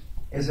Arabs,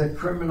 is a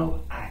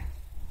criminal act.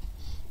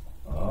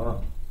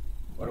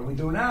 What do we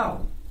do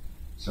now?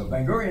 So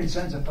Ben-Gurion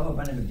sends a fellow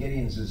by the name of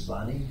Gideon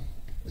Zislani.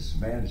 This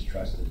man is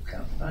trusted,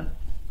 confidant.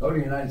 Go to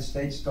the United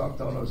States, talk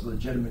to all those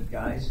legitimate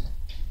guys,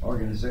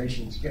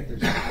 organizations, get their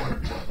support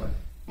and so forth.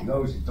 He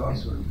goes, he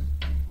talks with them.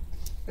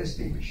 This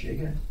team is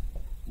shaking.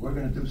 We're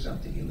going to do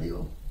something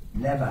illegal.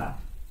 Never.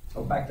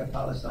 Go back to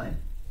Palestine.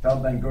 Tell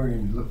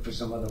Ben-Gurion to look for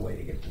some other way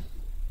to get to.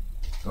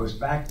 Goes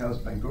back, tells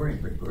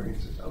Ben-Gurion.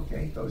 Ben-Gurion says,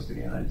 okay. Goes to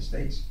the United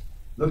States.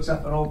 Looks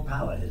up an old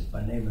pal of his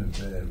by the name of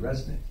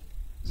Resnick.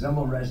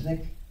 Zemel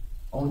Resnick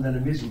owned an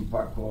amusement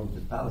park called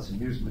the Palace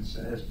Amusements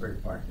in Asbury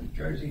Park, New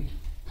Jersey.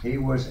 He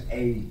was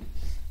a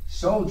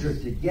soldier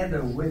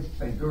together with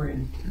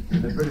Ben-Gurion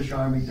in the British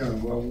Army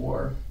during World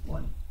War I.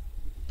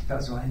 He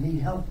tells him, I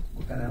need help.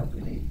 What kind of help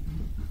you need?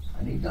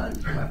 I need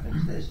guns,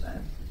 weapons, this,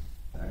 that.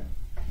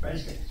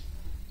 Resnick.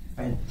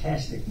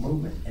 Fantastic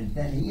movement. And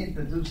then he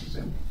introduces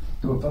him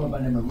to a fellow by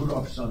the name of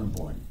Rudolph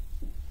Sonnenborn.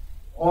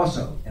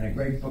 Also, in a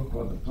great book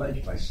called The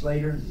Pledge by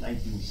Slater,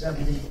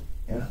 1970,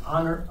 in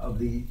honor of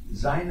the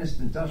Zionist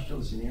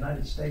industrialists in the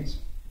United States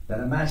that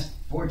amassed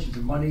fortunes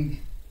of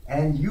money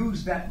and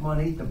used that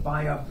money to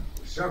buy up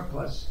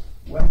surplus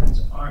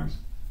weapons, arms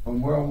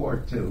from World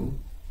War II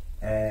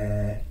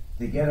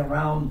to get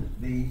around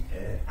the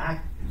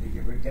act,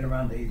 to get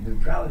around the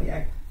Neutrality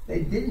Act.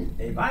 They didn't.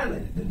 They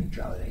violated the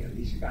Neutrality Act.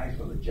 These guys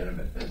were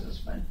legitimate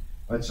businessmen,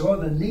 but saw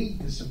the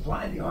need to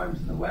supply the arms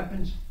and the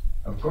weapons.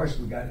 Of course,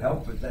 we got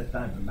help at that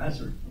time from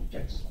Massacre from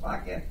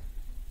Czechoslovakia.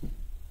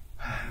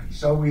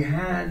 So we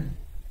had,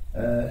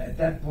 at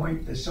that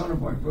point, the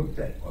Sonnenborn group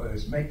that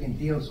was making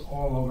deals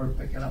all over,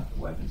 picking up the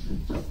weapons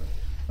and so forth.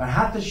 But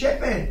how to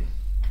ship it?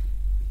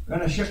 We're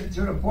going to ship it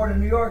to the port of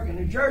New York and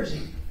New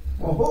Jersey.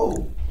 Well,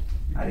 who?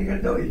 How are you going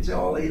to do it? It's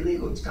all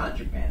illegal. It's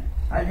contraband.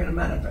 How are you going to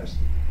manifest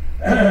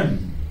it?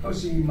 Go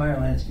see Meyer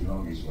Lansky,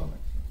 Longy's woman.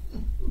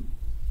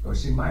 Go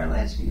see Meyer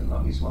Lansky and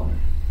Longy's woman.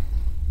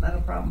 Not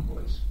a problem,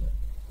 boys.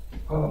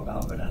 Call up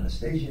Albert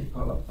Anastasia,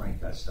 call up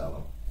Frank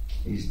Costello.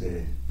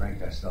 Frank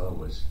Costello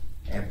was,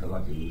 after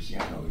Lucky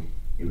Luciano,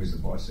 he was the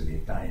boss of the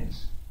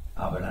Italians.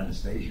 Albert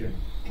Anastasia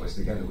was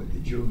together with the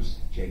Jews,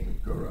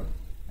 Jacob Gura,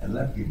 and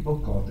Lefty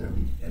Buchhalter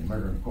and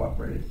Murder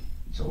Incorporated.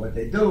 So what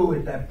they do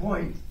at that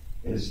point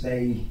is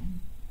they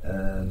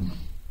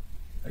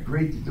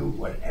agreed to do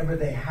whatever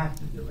they had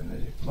to do. And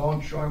the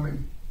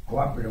longshoremen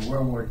cooperated in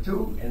World War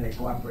II, and they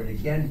cooperated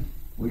again.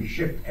 We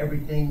shipped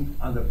everything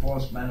under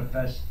false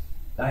manifest.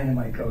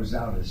 Dynamite goes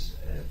out as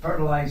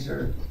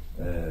fertilizer,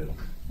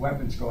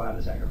 weapons go out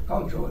as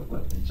agricultural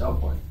equipment, and so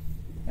forth.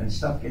 And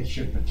stuff gets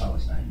shipped to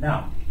Palestine.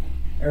 Now,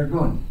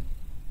 Ergun.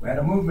 We had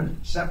a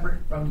movement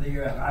separate from the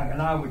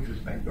Haganah, which was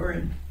Ben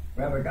Gurion.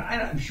 We have a guy,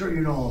 I'm sure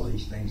you know all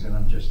these things, and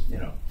I'm just,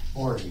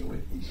 boring you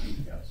with these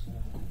details.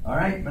 All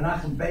right,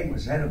 Menachem Begin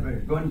was head of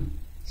Ergun,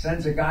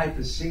 sends a guy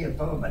to see a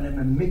fellow by the name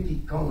of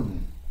Mickey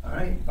Cohen, all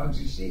right,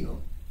 Bugsy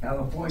Siegel,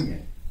 California.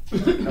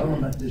 Tell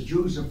him that the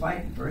Jews are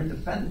fighting for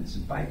independence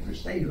and fighting for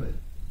statehood.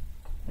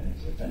 And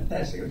it's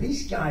fantastic.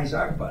 These guys,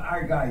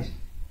 our guys,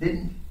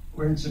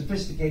 were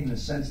sophisticated in the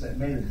sense that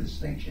made a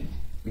distinction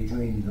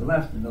between the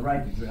left and the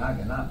right, between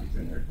Haganah,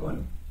 between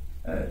Ergun.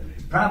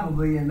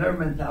 Probably in their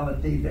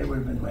mentality, they would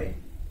have been late.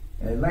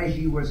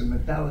 Lehi was a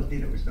mentality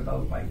that was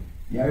developed by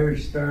Yair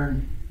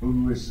Stern,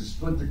 who was the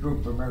splinter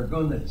group from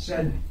Ergun that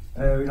said,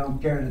 we don't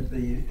care that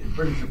the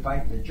British are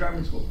fighting the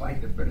Germans, we'll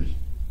fight the British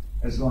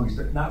as long as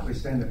they're,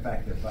 notwithstanding the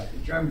fact they're fighting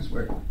the Germans,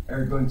 where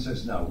Ergun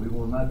says, no, we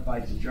will not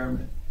fight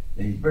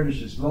the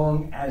British as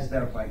long as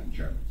they're fighting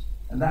Germans.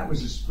 And that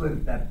was a split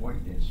at that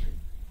point in history.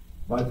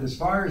 But as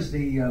far as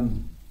the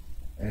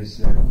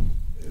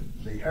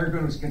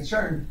Ergun was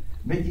concerned,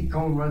 Mickey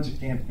Cohen runs a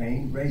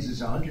campaign,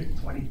 raises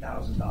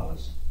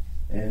 $120,000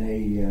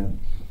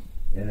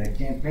 in a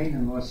campaign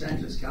in Los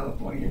Angeles,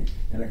 California,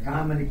 in a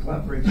comedy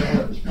club, brings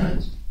all of his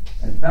friends,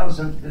 and tells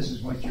them, this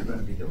is what you're going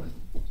to be doing.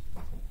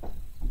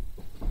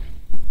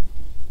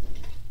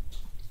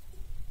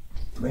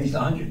 Raised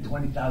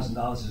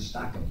 $120,000 to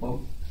stock a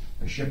boat,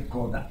 a ship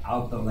called the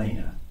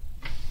Altalena.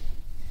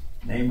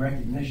 Name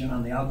recognition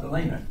on the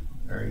Altalena,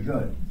 very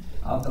good.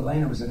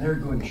 Altalena was an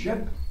Ergun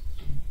ship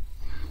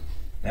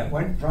that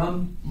went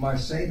from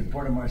Marseille, the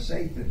port of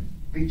Marseille, to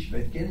Beach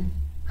Vitkin.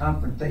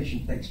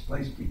 Confrontation takes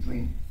place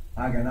between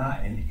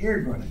Haganah and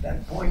Ergun at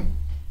that point.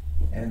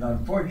 And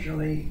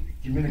unfortunately,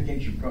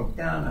 communication broke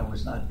down. I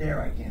was not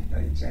there. I can't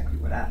tell you exactly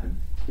what happened.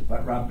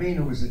 But Rabin,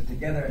 who was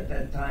together at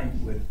that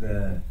time with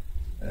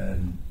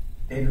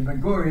David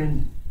Ben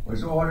Gurion,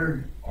 was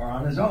ordered, or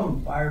on his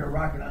own, fired a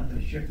rocket onto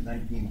the ship.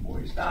 19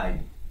 boys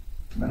died.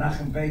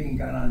 Menachem Begin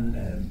got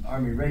on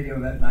Army radio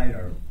that night,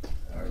 or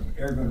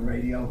Ergun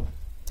radio,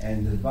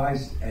 and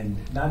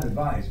not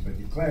advised, but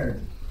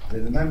declared to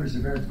the members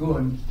of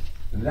Ergun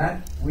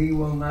that we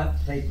will not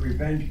take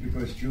revenge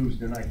because Jews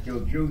do not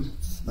kill Jews.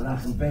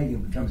 Menachem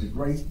Begin becomes a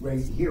great,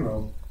 great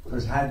hero,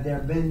 because had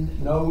there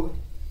been no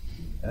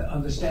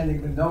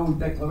understanding, no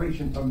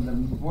declaration from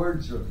the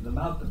words or the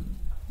mouth of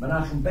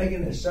Menachem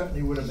Begin, there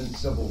certainly would have been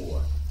civil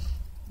war.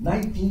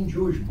 19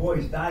 Jewish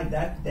boys died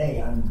that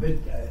day on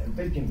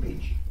Vitkin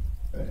Beach.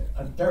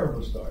 A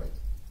terrible story.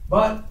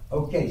 But,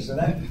 okay, so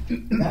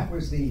that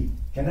was the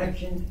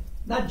connection,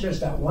 not just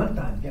that one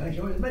time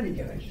connection, there was many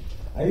connections.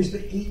 I used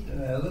to eat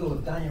in a little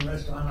Italian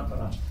restaurant up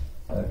on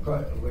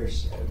where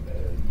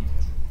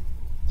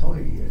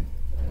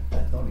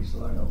Tony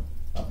Salerno,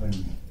 up in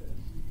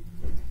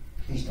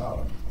East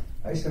Harlem.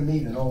 I used to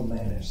meet an old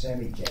man,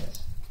 Sammy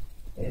Cass,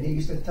 and he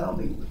used to tell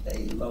me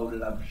they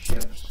loaded up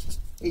ships.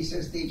 He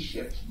says these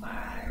ships,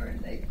 and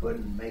they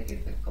couldn't make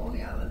it to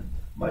Coney Island,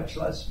 much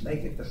less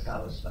make it to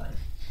Palestine.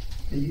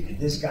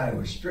 This guy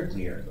was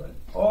strictly Ergun.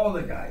 All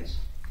the guys,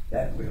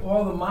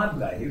 all the mob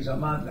guy, he was a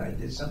mob guy,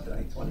 did something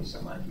like 20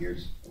 some odd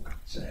years,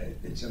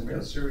 did some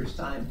real serious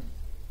time.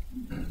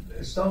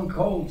 Stone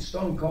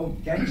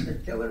cold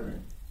gangster killer.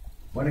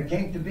 When it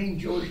came to being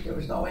Jewish, there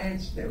was no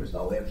ands, there was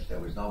no ifs, there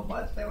was no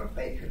buts, they were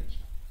patriots.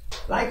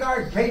 Like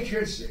our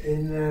patriots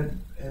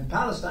in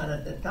Palestine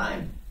at the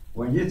time,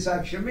 when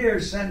Yitzhak Shamir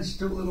sends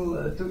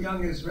two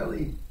young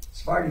Israeli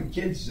Sephardi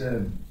kids,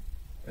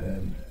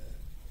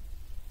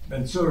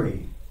 Ben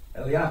Suri,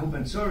 Eliyahu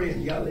Ben Suri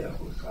and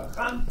Yaliyahu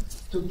Chacham,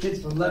 2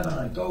 kids from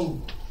Lebanon,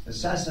 go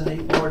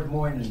assassinate Lord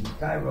Moyne in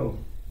Cairo.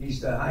 He's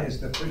the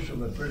highest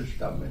official of the British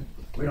government.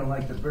 We don't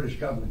like the British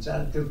government's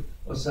attitude.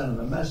 We'll send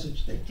them a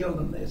message. They killed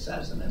him, they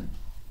assassinated him.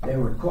 They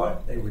were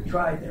caught, they were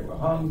tried, they were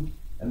hung,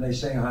 and they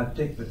sang Hot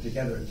Tick, but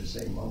together at the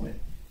same moment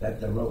that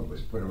the rope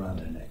was put around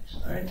their necks.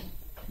 All right?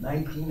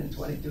 19 and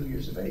 22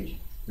 years of age.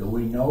 Do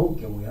we know?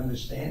 Can we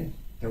understand?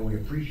 Can we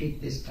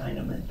appreciate this kind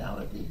of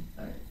mentality?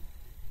 All right.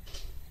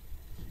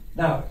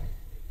 Now,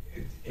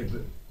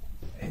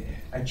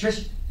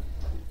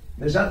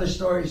 there's other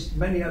stories,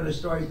 many other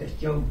stories that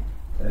killed,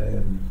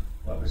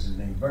 what was his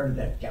name?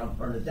 Count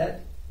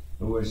Bernadette,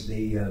 who was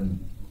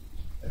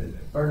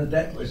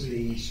Bernadette was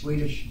the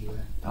Swedish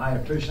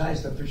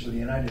highest official of the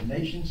United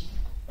Nations.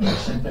 They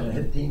sent in a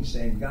hit team,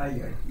 same guy,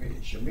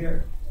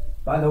 Shamir.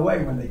 By the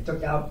way, when they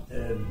took out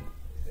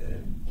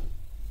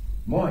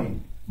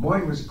Moyne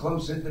was a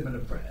close,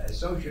 intimate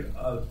associate,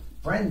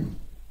 friend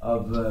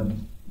of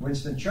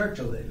Winston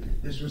Churchill.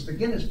 This was the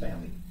Guinness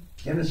family.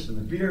 Guinness from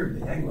the beer,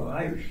 the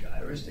Anglo-Irish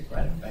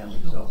aristocratic family,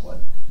 and so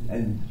forth.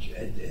 And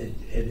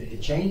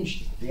it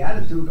changed the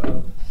attitude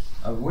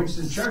of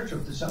Winston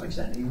Churchill to some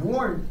extent. He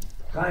warned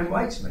Chaim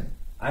Weizmann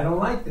I don't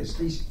like this.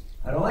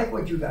 I don't like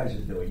what you guys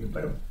are doing. You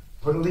better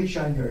put a leash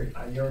on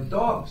your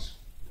dogs.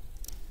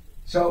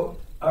 So,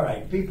 all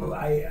right, people,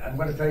 I'm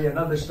going to tell you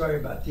another story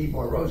about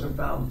Tibor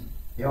Rosenbaum.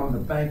 He owned a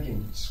bank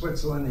in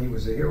Switzerland. He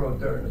was a hero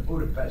during the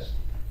Budapest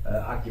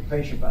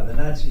occupation by the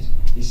Nazis.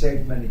 He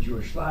saved many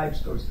Jewish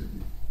lives, goes to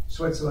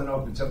Switzerland,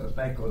 opens up a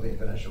bank called the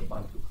International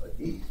Bank du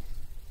Credit.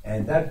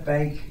 And that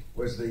bank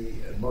was the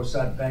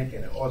Mossad bank,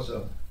 and it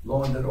also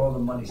laundered all the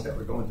monies that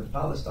were going to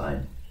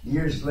Palestine.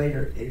 Years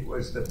later, it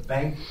was the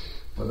bank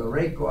for the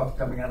rake-off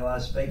coming out of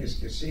Las Vegas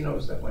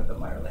casinos that went to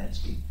Meyer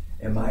Lansky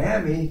in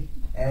Miami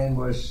and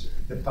was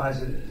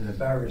deposited in the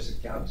various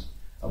accounts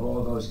of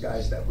all those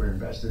guys that were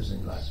investors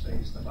in Las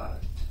Vegas, Nevada.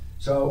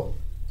 So,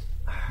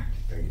 I can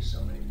tell you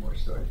so many more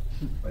stories,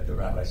 but the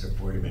rabbi said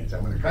 40 minutes.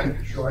 I'm going to cut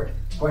it short.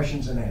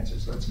 Questions and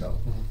answers. Let's go.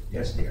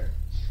 Yes, dear.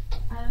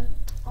 I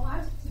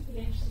was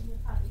particularly interested in the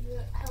fact that you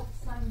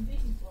helped Simon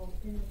Wiesenthal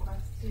in the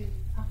quest to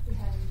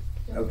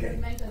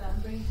apprehend Mengele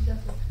and bring him to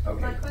justice.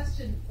 Okay. My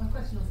question was,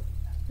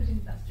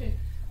 presumably that's true.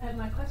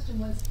 My question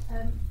was,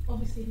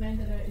 obviously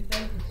Mengele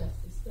evaded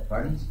justice. But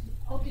Pardon?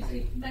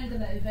 Obviously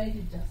Mengele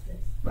evaded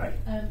justice. Right.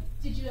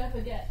 Did you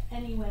ever get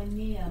anywhere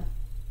near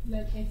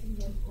locating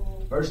him?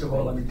 Or First of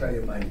all, let me tell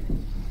you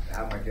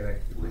how I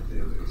connected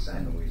with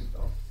Simon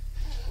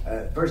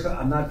Wiesenthal. First of all,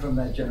 I'm not from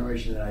that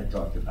generation that I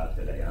talked about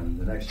today. I'm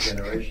the next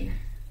generation,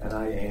 and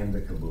I am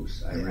the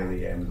caboose. I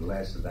really am the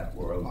last of that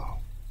world.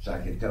 So I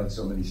can tell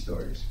so many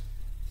stories.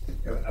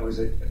 I was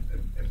a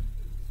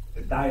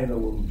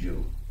die-in-the-womb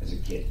Jew as a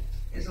kid.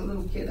 As a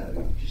little kid, I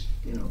just,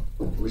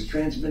 it was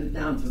transmitted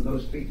down from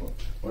those people.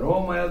 When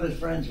all my other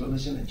friends were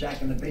listening to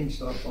Jack and the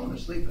Beanstalk falling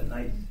asleep at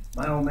night,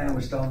 my old man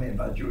was telling me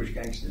about Jewish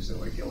gangsters that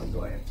were killing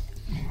Goyim.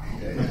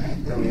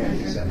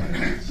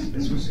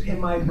 This was in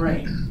my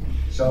brain.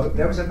 So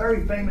there was a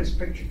very famous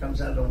picture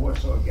comes out of the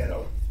Warsaw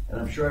Ghetto, and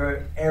I'm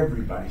sure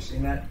everybody's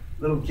seen that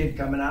little kid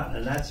coming out in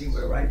a Nazi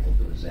with a rifle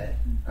to his head.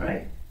 All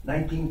right,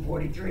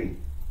 1943.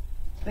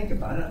 Think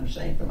about it. I'm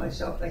saying to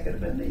myself, that could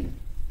have been me.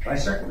 By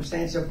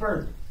circumstance of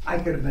birth, I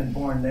could have been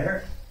born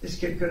there. This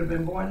kid could have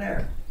been born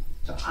there.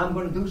 So I'm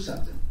going to do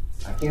something.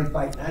 I can't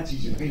fight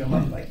Nazis and beat them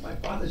up like my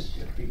father's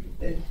people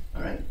did.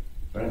 All right,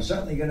 but I'm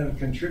certainly going to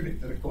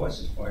contribute to the cause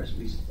as far as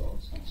Wiesenthal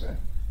is concerned.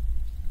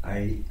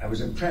 I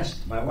was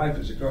impressed. My wife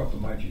was a girl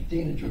from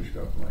Argentina, Jewish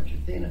girl from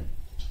Argentina.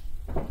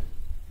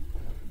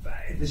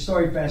 The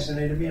story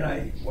fascinated me,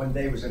 and one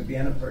day was in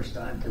Vienna, first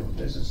time doing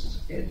business as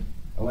a kid.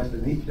 I went to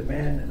meet the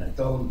man, and I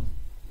told him,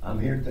 I'm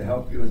here to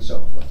help you, and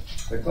so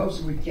forth. The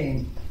closer we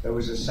came, there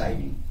was a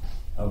sighting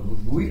of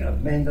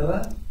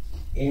Mengele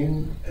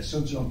in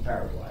Asunción,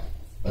 Paraguay.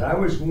 But I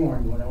was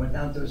warned when I went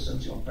down to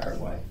Asunción,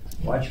 Paraguay,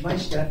 watch my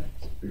step,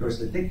 because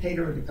the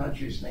dictator of the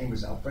country's name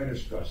was Alfredo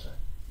Stroessner.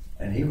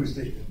 And he was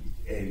a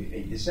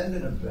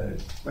descendant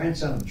of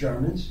grandson of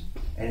Germans,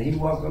 and he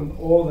welcomed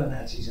all the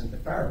Nazis into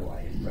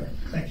Paraguay in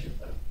protection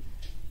for them.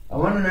 I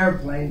went on an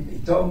airplane. He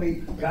told me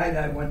the guy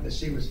that I went to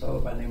see was a fellow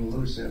by the name of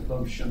Louis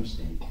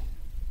Shumstein.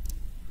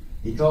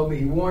 He told me,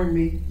 he warned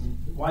me,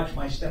 watch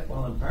my step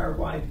while in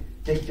Paraguay,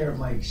 take care of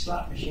my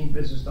slot machine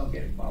business, don't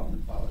get involved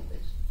in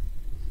politics.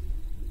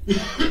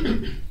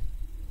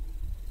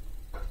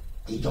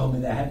 He told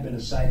me there had been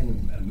a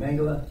sighting of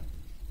Mengele.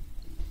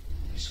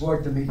 He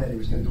swore to me that he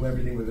was going to do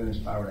everything within his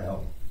power to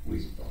help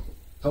Wiesenthal.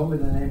 Told me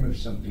the name of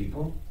some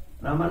people.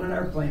 And I'm on an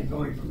airplane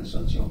going from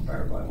Asunción,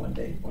 Paraguay one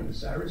day to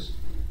Buenos Aires,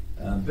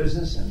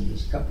 business, and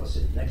this couple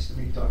sitting next to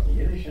me talking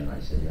Yiddish, and I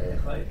said, hey,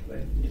 I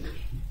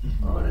Yiddish.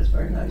 Oh, that's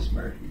very nice,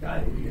 American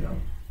guy,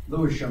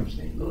 Louis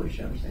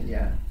Shumstein,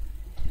 yeah.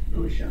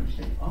 Louis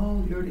Shumstein.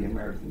 Oh, you're the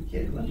American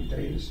kid. Let me tell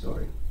you the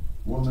story.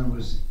 Woman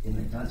was in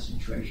the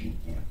concentration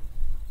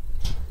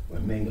camp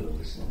when Mengele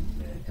was in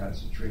the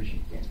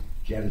concentration camp.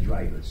 She had a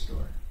dry goods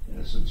store in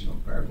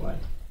Asunción, Paraguay.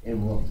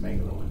 In walked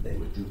Mengele one day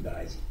with two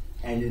guys.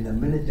 And in the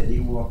minute that he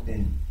walked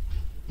in,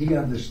 he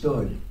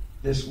understood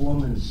this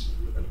woman's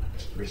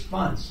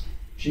response.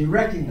 She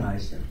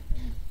recognized him.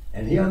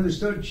 And he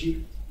understood.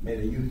 She made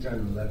a U-turn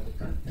and left the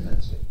country, and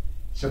that's it.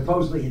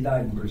 Supposedly he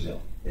died in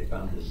Brazil. They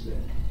found his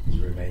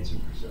remains in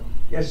Brazil.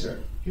 Yes, sir.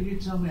 Can you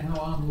tell me how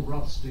Arnold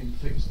Rothstein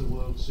fixed the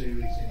World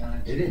Series in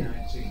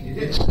 1919? He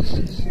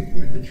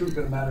didn't. The truth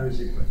of the matter is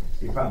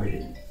he probably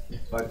didn't.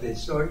 But the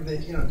story,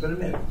 to the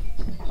myth,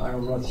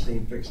 Arnold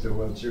Rothstein fixed the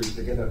World Series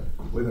together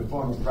with a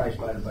former prize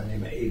fighter by the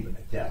name of Abe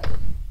Attell.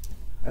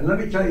 And let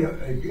me tell you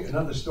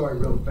another story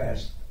real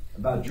fast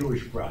about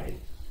Jewish pride.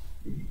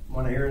 You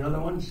want to hear another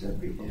one,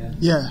 people?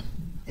 Yeah.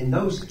 In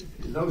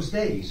those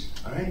days,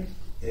 all right,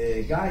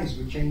 guys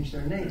would change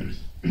their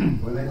names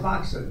when they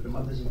boxed, so that the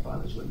mothers and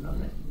fathers wouldn't know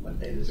that. One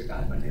day there's a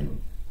guy by the name of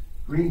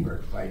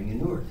Greenberg fighting in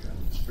Newark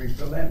on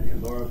Springfield Avenue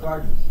in Laurel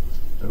Gardens.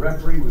 The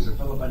referee was a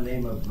fellow by the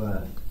name of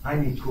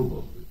Jaime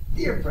Kugel,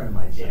 dear friend of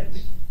my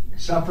dad's.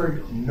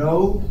 Suffered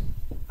no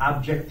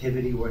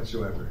objectivity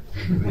whatsoever.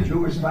 If a Jew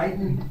was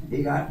fighting,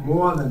 he got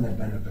more than the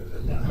benefit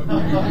of the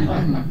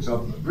doubt. So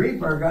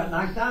Greenberg got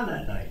knocked down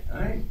that night. All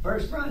right,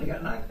 first round he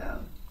got knocked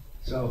down.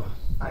 So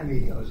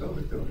Jaime goes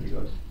over to him. He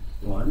goes,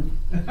 1.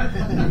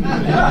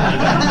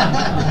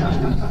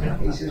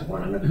 He says,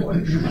 1 1/4.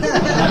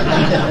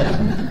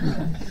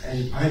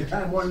 And by the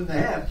time 1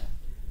 1/2,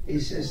 he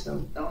says,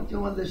 don't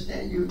you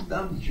understand, you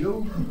dumb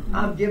Jew?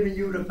 I'm giving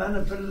you the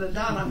benefit of the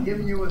doubt. I'm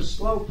giving you a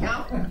slow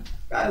count.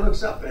 Guy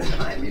looks up at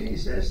Jaime and he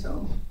says,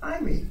 no,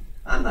 Jaime,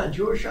 I'm not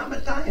Jewish, I'm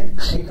Italian.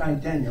 8,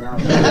 9, 10, you're out.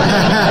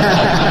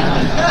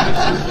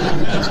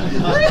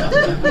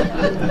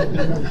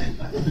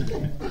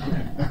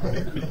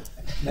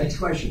 Next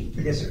question.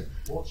 Yes, sir.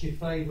 What's your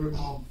favourite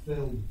Mob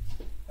film?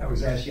 That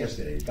was asked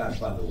yesterday,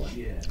 Godfather 1.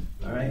 Yeah.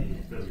 All right?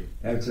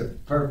 That's a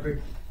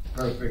perfect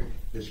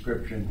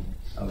description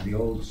of the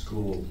old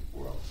school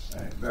world.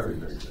 All right? Very,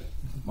 very good.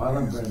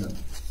 Marlon Brando.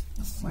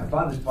 My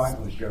father's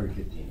partner was Jerry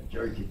Cattina.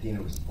 Jerry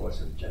Cattina was the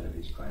boss of the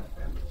Genovese crime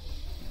family.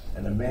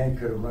 And the man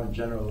could have run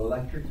General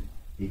Electric.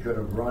 He could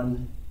have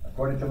run,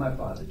 according to my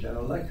father,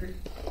 General Electric.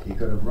 He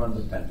could have run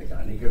the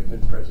Pentagon. He could have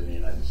been president of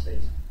the United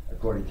States,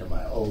 according to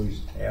my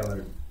always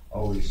tailored,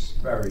 always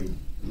very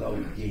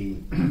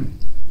low-key,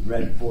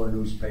 read 4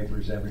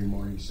 newspapers every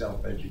morning,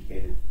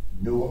 self-educated,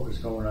 knew what was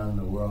going on in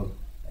the world,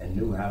 and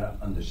knew how to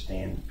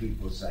understand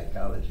people's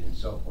psychology and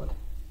so forth,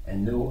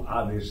 and knew,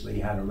 obviously,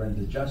 how to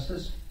render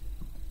justice,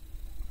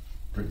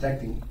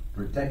 protecting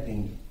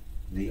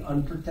the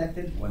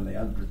unprotected when the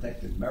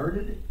unprotected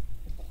merited it,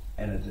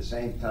 and at the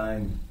same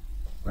time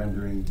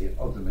rendering the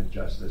ultimate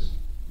justice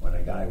when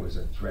a guy was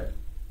a threat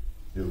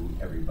to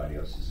everybody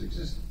else's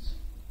existence.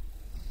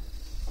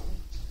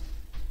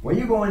 When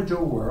you go into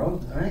a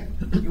world, all right,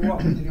 you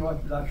walk into the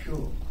Orthodox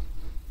shul,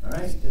 all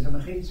right, there's a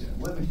mechitza,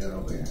 women get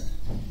over here,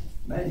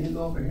 men, you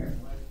go over here,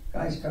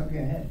 guys cover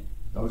your head.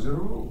 Those are the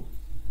rules.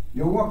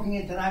 You're walking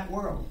into that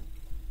world.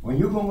 When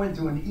you go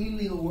into a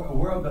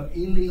world of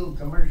illegal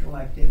commercial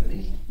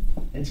activity,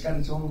 it's got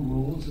its own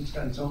rules, it's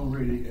got its own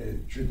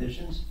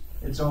traditions,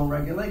 its own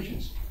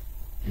regulations.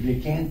 If you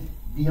can't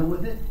deal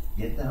with it,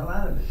 get the hell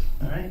out of it,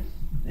 all right?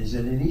 Is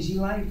it an easy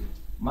life?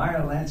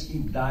 Meyer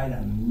Lansky died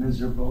a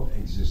miserable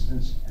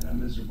existence and a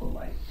miserable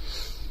life,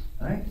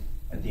 all right?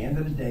 At the end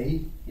of the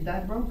day, he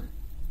died broke.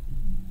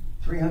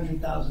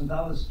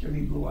 $300,000,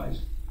 Jimmy Blue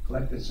Eyes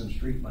collected some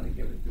street money,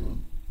 give it to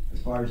him.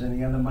 As far as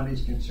any other money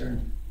is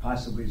concerned,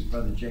 possibly his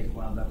brother Jake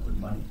wound up with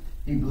money.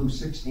 He blew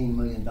 $16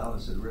 million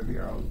at the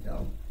Riviera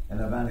Hotel in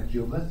Havana,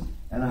 Cuba.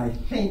 And I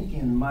think,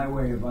 in my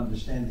way of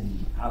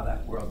understanding how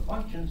that world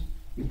functions,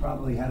 he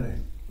probably had to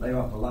lay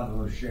off a lot of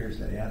those shares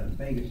that he had in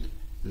Vegas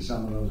to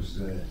some of those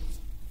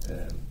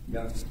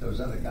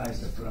other guys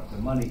that put up the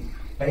money,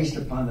 based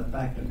upon the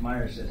fact that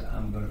Meyer says,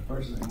 I'm going to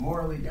personally,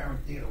 morally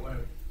guarantee it, or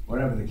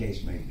whatever the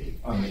case may be.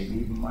 Or maybe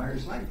even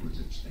Meyer's life was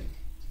at stake.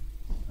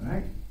 All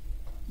right?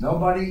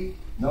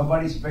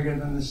 Nobody's bigger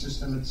than the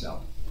system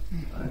itself.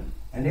 All right?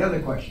 Any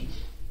other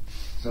questions?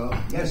 So,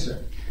 yes,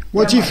 sir.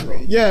 What do you?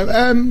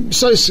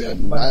 So.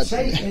 But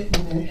say it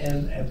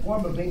in a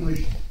form of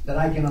English that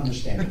I can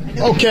understand.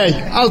 Okay,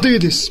 I'll do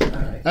this.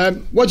 Right.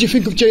 What do you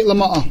think of Jake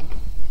LaMotta?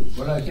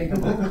 What do I think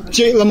of him?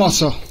 Jake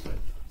LaMotta.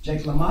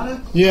 Jake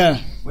LaMotta? Yeah.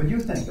 What do you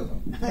think of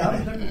him? Tell me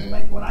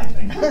what I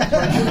think.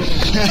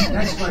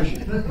 Next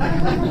question. What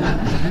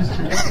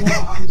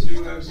happened to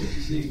Bugsy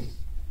Siegel?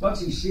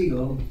 Bugsy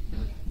Siegel,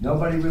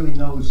 nobody really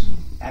knows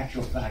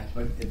actual fact,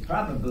 but the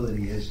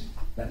probability is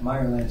that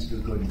Meyer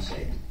Lansky couldn't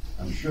save him.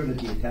 I'm sure that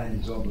the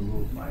Italians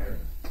overruled Meyer.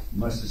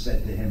 Must have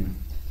said to him,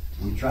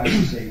 we tried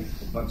to save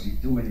Bugsy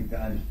too many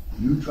times.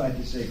 You tried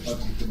to save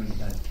Bugsy too many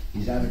times.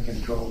 He's out of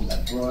control.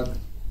 That broad,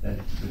 that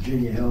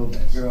Virginia Hill,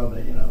 that girl,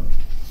 that you know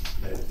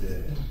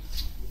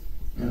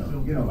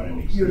what I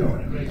mean. You know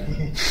what I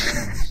mean.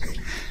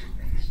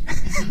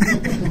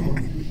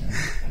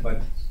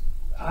 But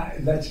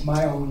that's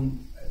my own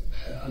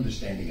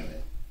understanding of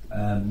it.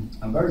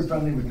 I'm very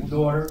friendly with the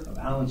daughter of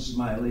Alan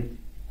Smiley,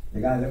 the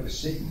guy that was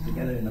sitting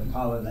together in the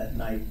parlor that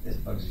night that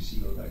Bugsy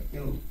Siegel got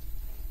killed.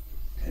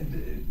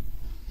 And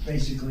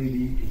basically,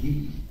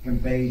 he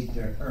conveyed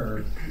to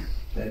her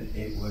that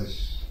it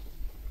was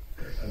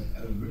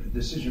a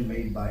decision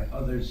made by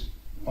others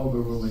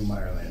overruling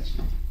Meyer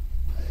Lansky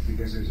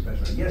because there's a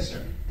better way. Yes,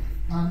 sir.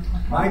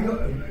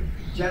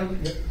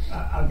 Gentlemen,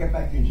 I'll get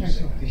back to you in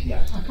just a second.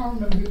 Yeah. I can't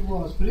remember who it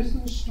was, but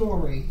isn't the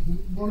story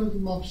one of the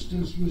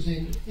mobsters was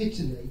in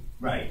Italy,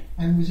 right,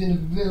 and was in a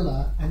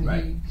villa, and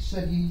right. he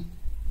said he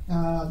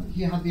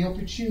had the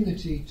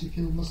opportunity to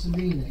kill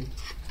Mussolini,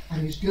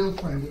 and his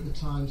girlfriend at the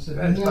time said,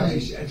 It's "No."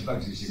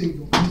 Bugsy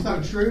Siegel. Is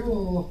that true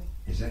or?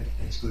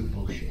 It's good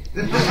bullshit.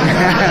 That's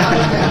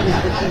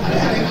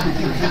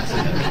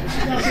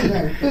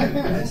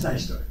a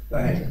nice story. Go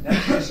ahead.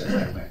 Yes,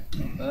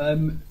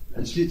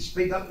 sir.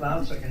 Speak up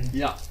loud so I can.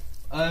 Yeah.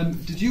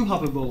 Did you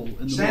have a role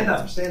in the Stand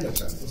mob? up, sir.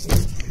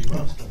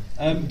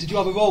 Did you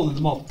have a role in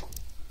the mob?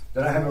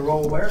 Did I have a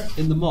role where?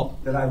 In the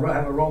mob. Did I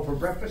have a role for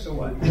breakfast or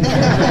what?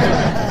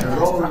 A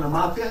role in the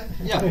mafia?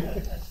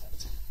 Yeah.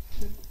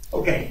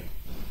 Okay.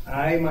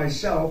 I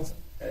myself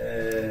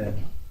had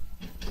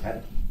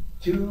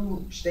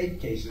 2 state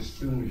cases,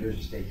 2 New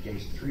Jersey state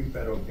cases, 3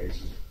 federal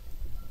cases.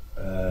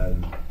 The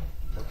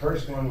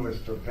first one was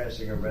for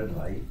passing a red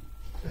light.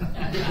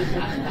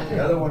 The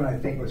other one I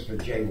think was for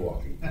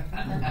jaywalking.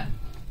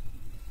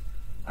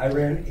 I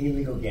ran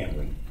illegal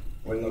gambling.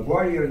 When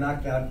LaGuardia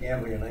knocked out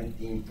gambling in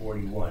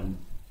 1941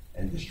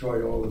 and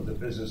destroyed all of the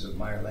business of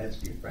Meyer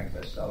Lansky and Frank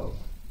Costello,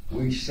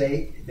 we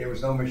say there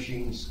was no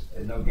machines,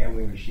 no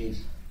gambling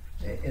machines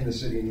in the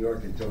city of New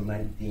York until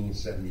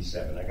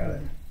 1977. I got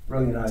a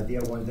brilliant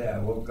idea. One day I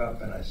woke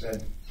up and I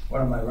said,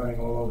 what am I running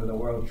all over the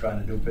world trying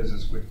to do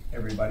business with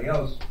everybody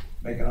else,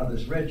 making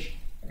others rich?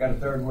 I got a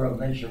third world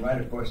nation right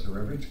across the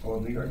river. It's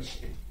called New York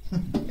City.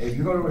 If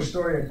you go to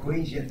Astoria,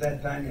 Queens, at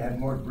that time you had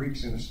more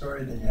Greeks in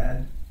Astoria than you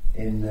had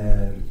in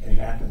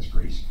Athens,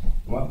 Greece.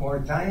 You want more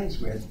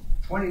Italians? We had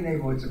 20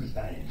 neighborhoods of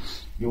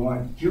Italians. You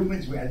want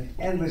Cubans? We had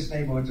endless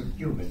neighborhoods of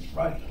Cubans,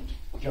 Russians,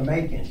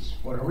 Jamaicans,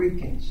 Puerto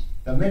Ricans,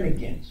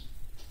 Dominicans,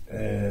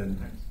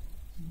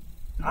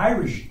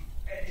 Irish.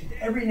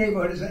 Every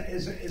neighborhood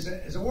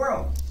is a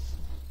world.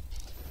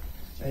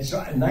 And so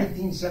in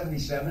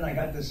 1977, I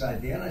got this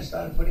idea, and I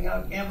started putting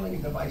out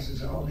gambling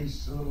devices in all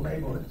these little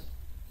neighborhoods,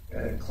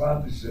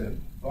 clubs,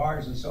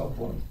 bars, and so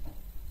forth.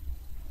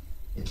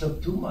 It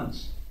took 2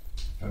 months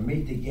for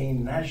me to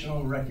gain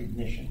national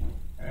recognition.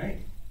 All right,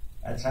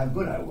 that's how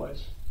good I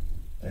was.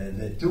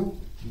 The two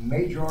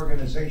major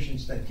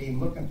organizations that came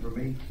looking for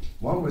me,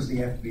 one was the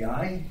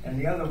FBI, and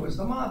the other was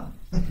the mob.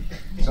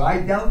 So I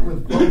dealt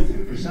with both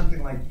for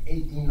something like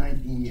 18,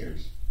 19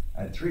 years.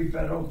 I had 3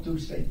 federal, 2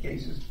 state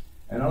cases.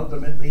 And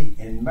ultimately,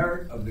 in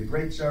merit of the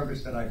great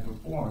service that I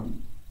performed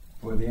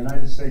for the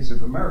United States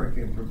of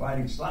America in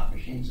providing slot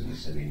machines in the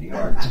city of New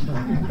York,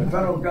 the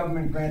federal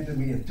government granted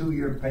me a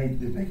 2-year paid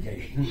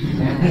vacation.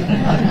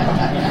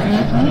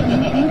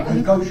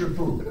 And kosher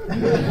food.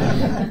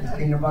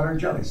 Peanut butter and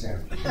jelly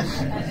sandwich.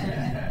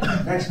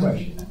 Next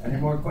question. Any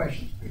more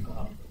questions?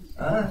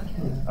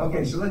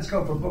 Okay, so let's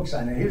go for book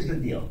signing. Here's the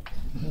deal.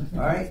 All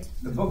right?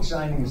 The book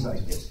signing is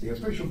like this. The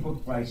official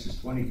book price is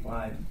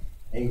 25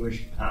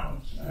 English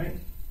pounds, all right?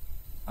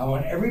 I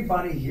want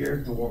everybody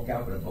here to walk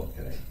out with a book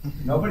today.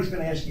 Nobody's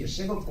going to ask you a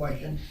single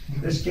question.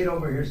 This kid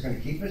over here is going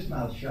to keep his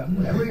mouth shut.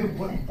 Whatever you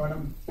put in front of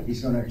him,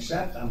 he's going to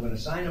accept. I'm going to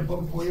sign a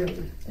book for you,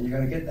 and you're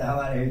going to get the hell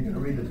out of here. You're going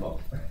to read the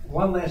book.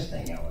 One last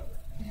thing, however.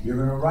 You're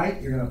going to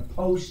write, you're going to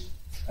post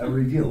a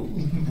review.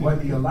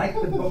 Whether you like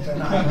the book or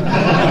not,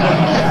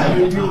 that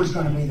review is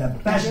going to be the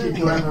best that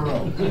you ever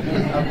wrote.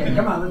 Okay,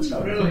 come on, let's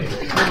go. Brilliant.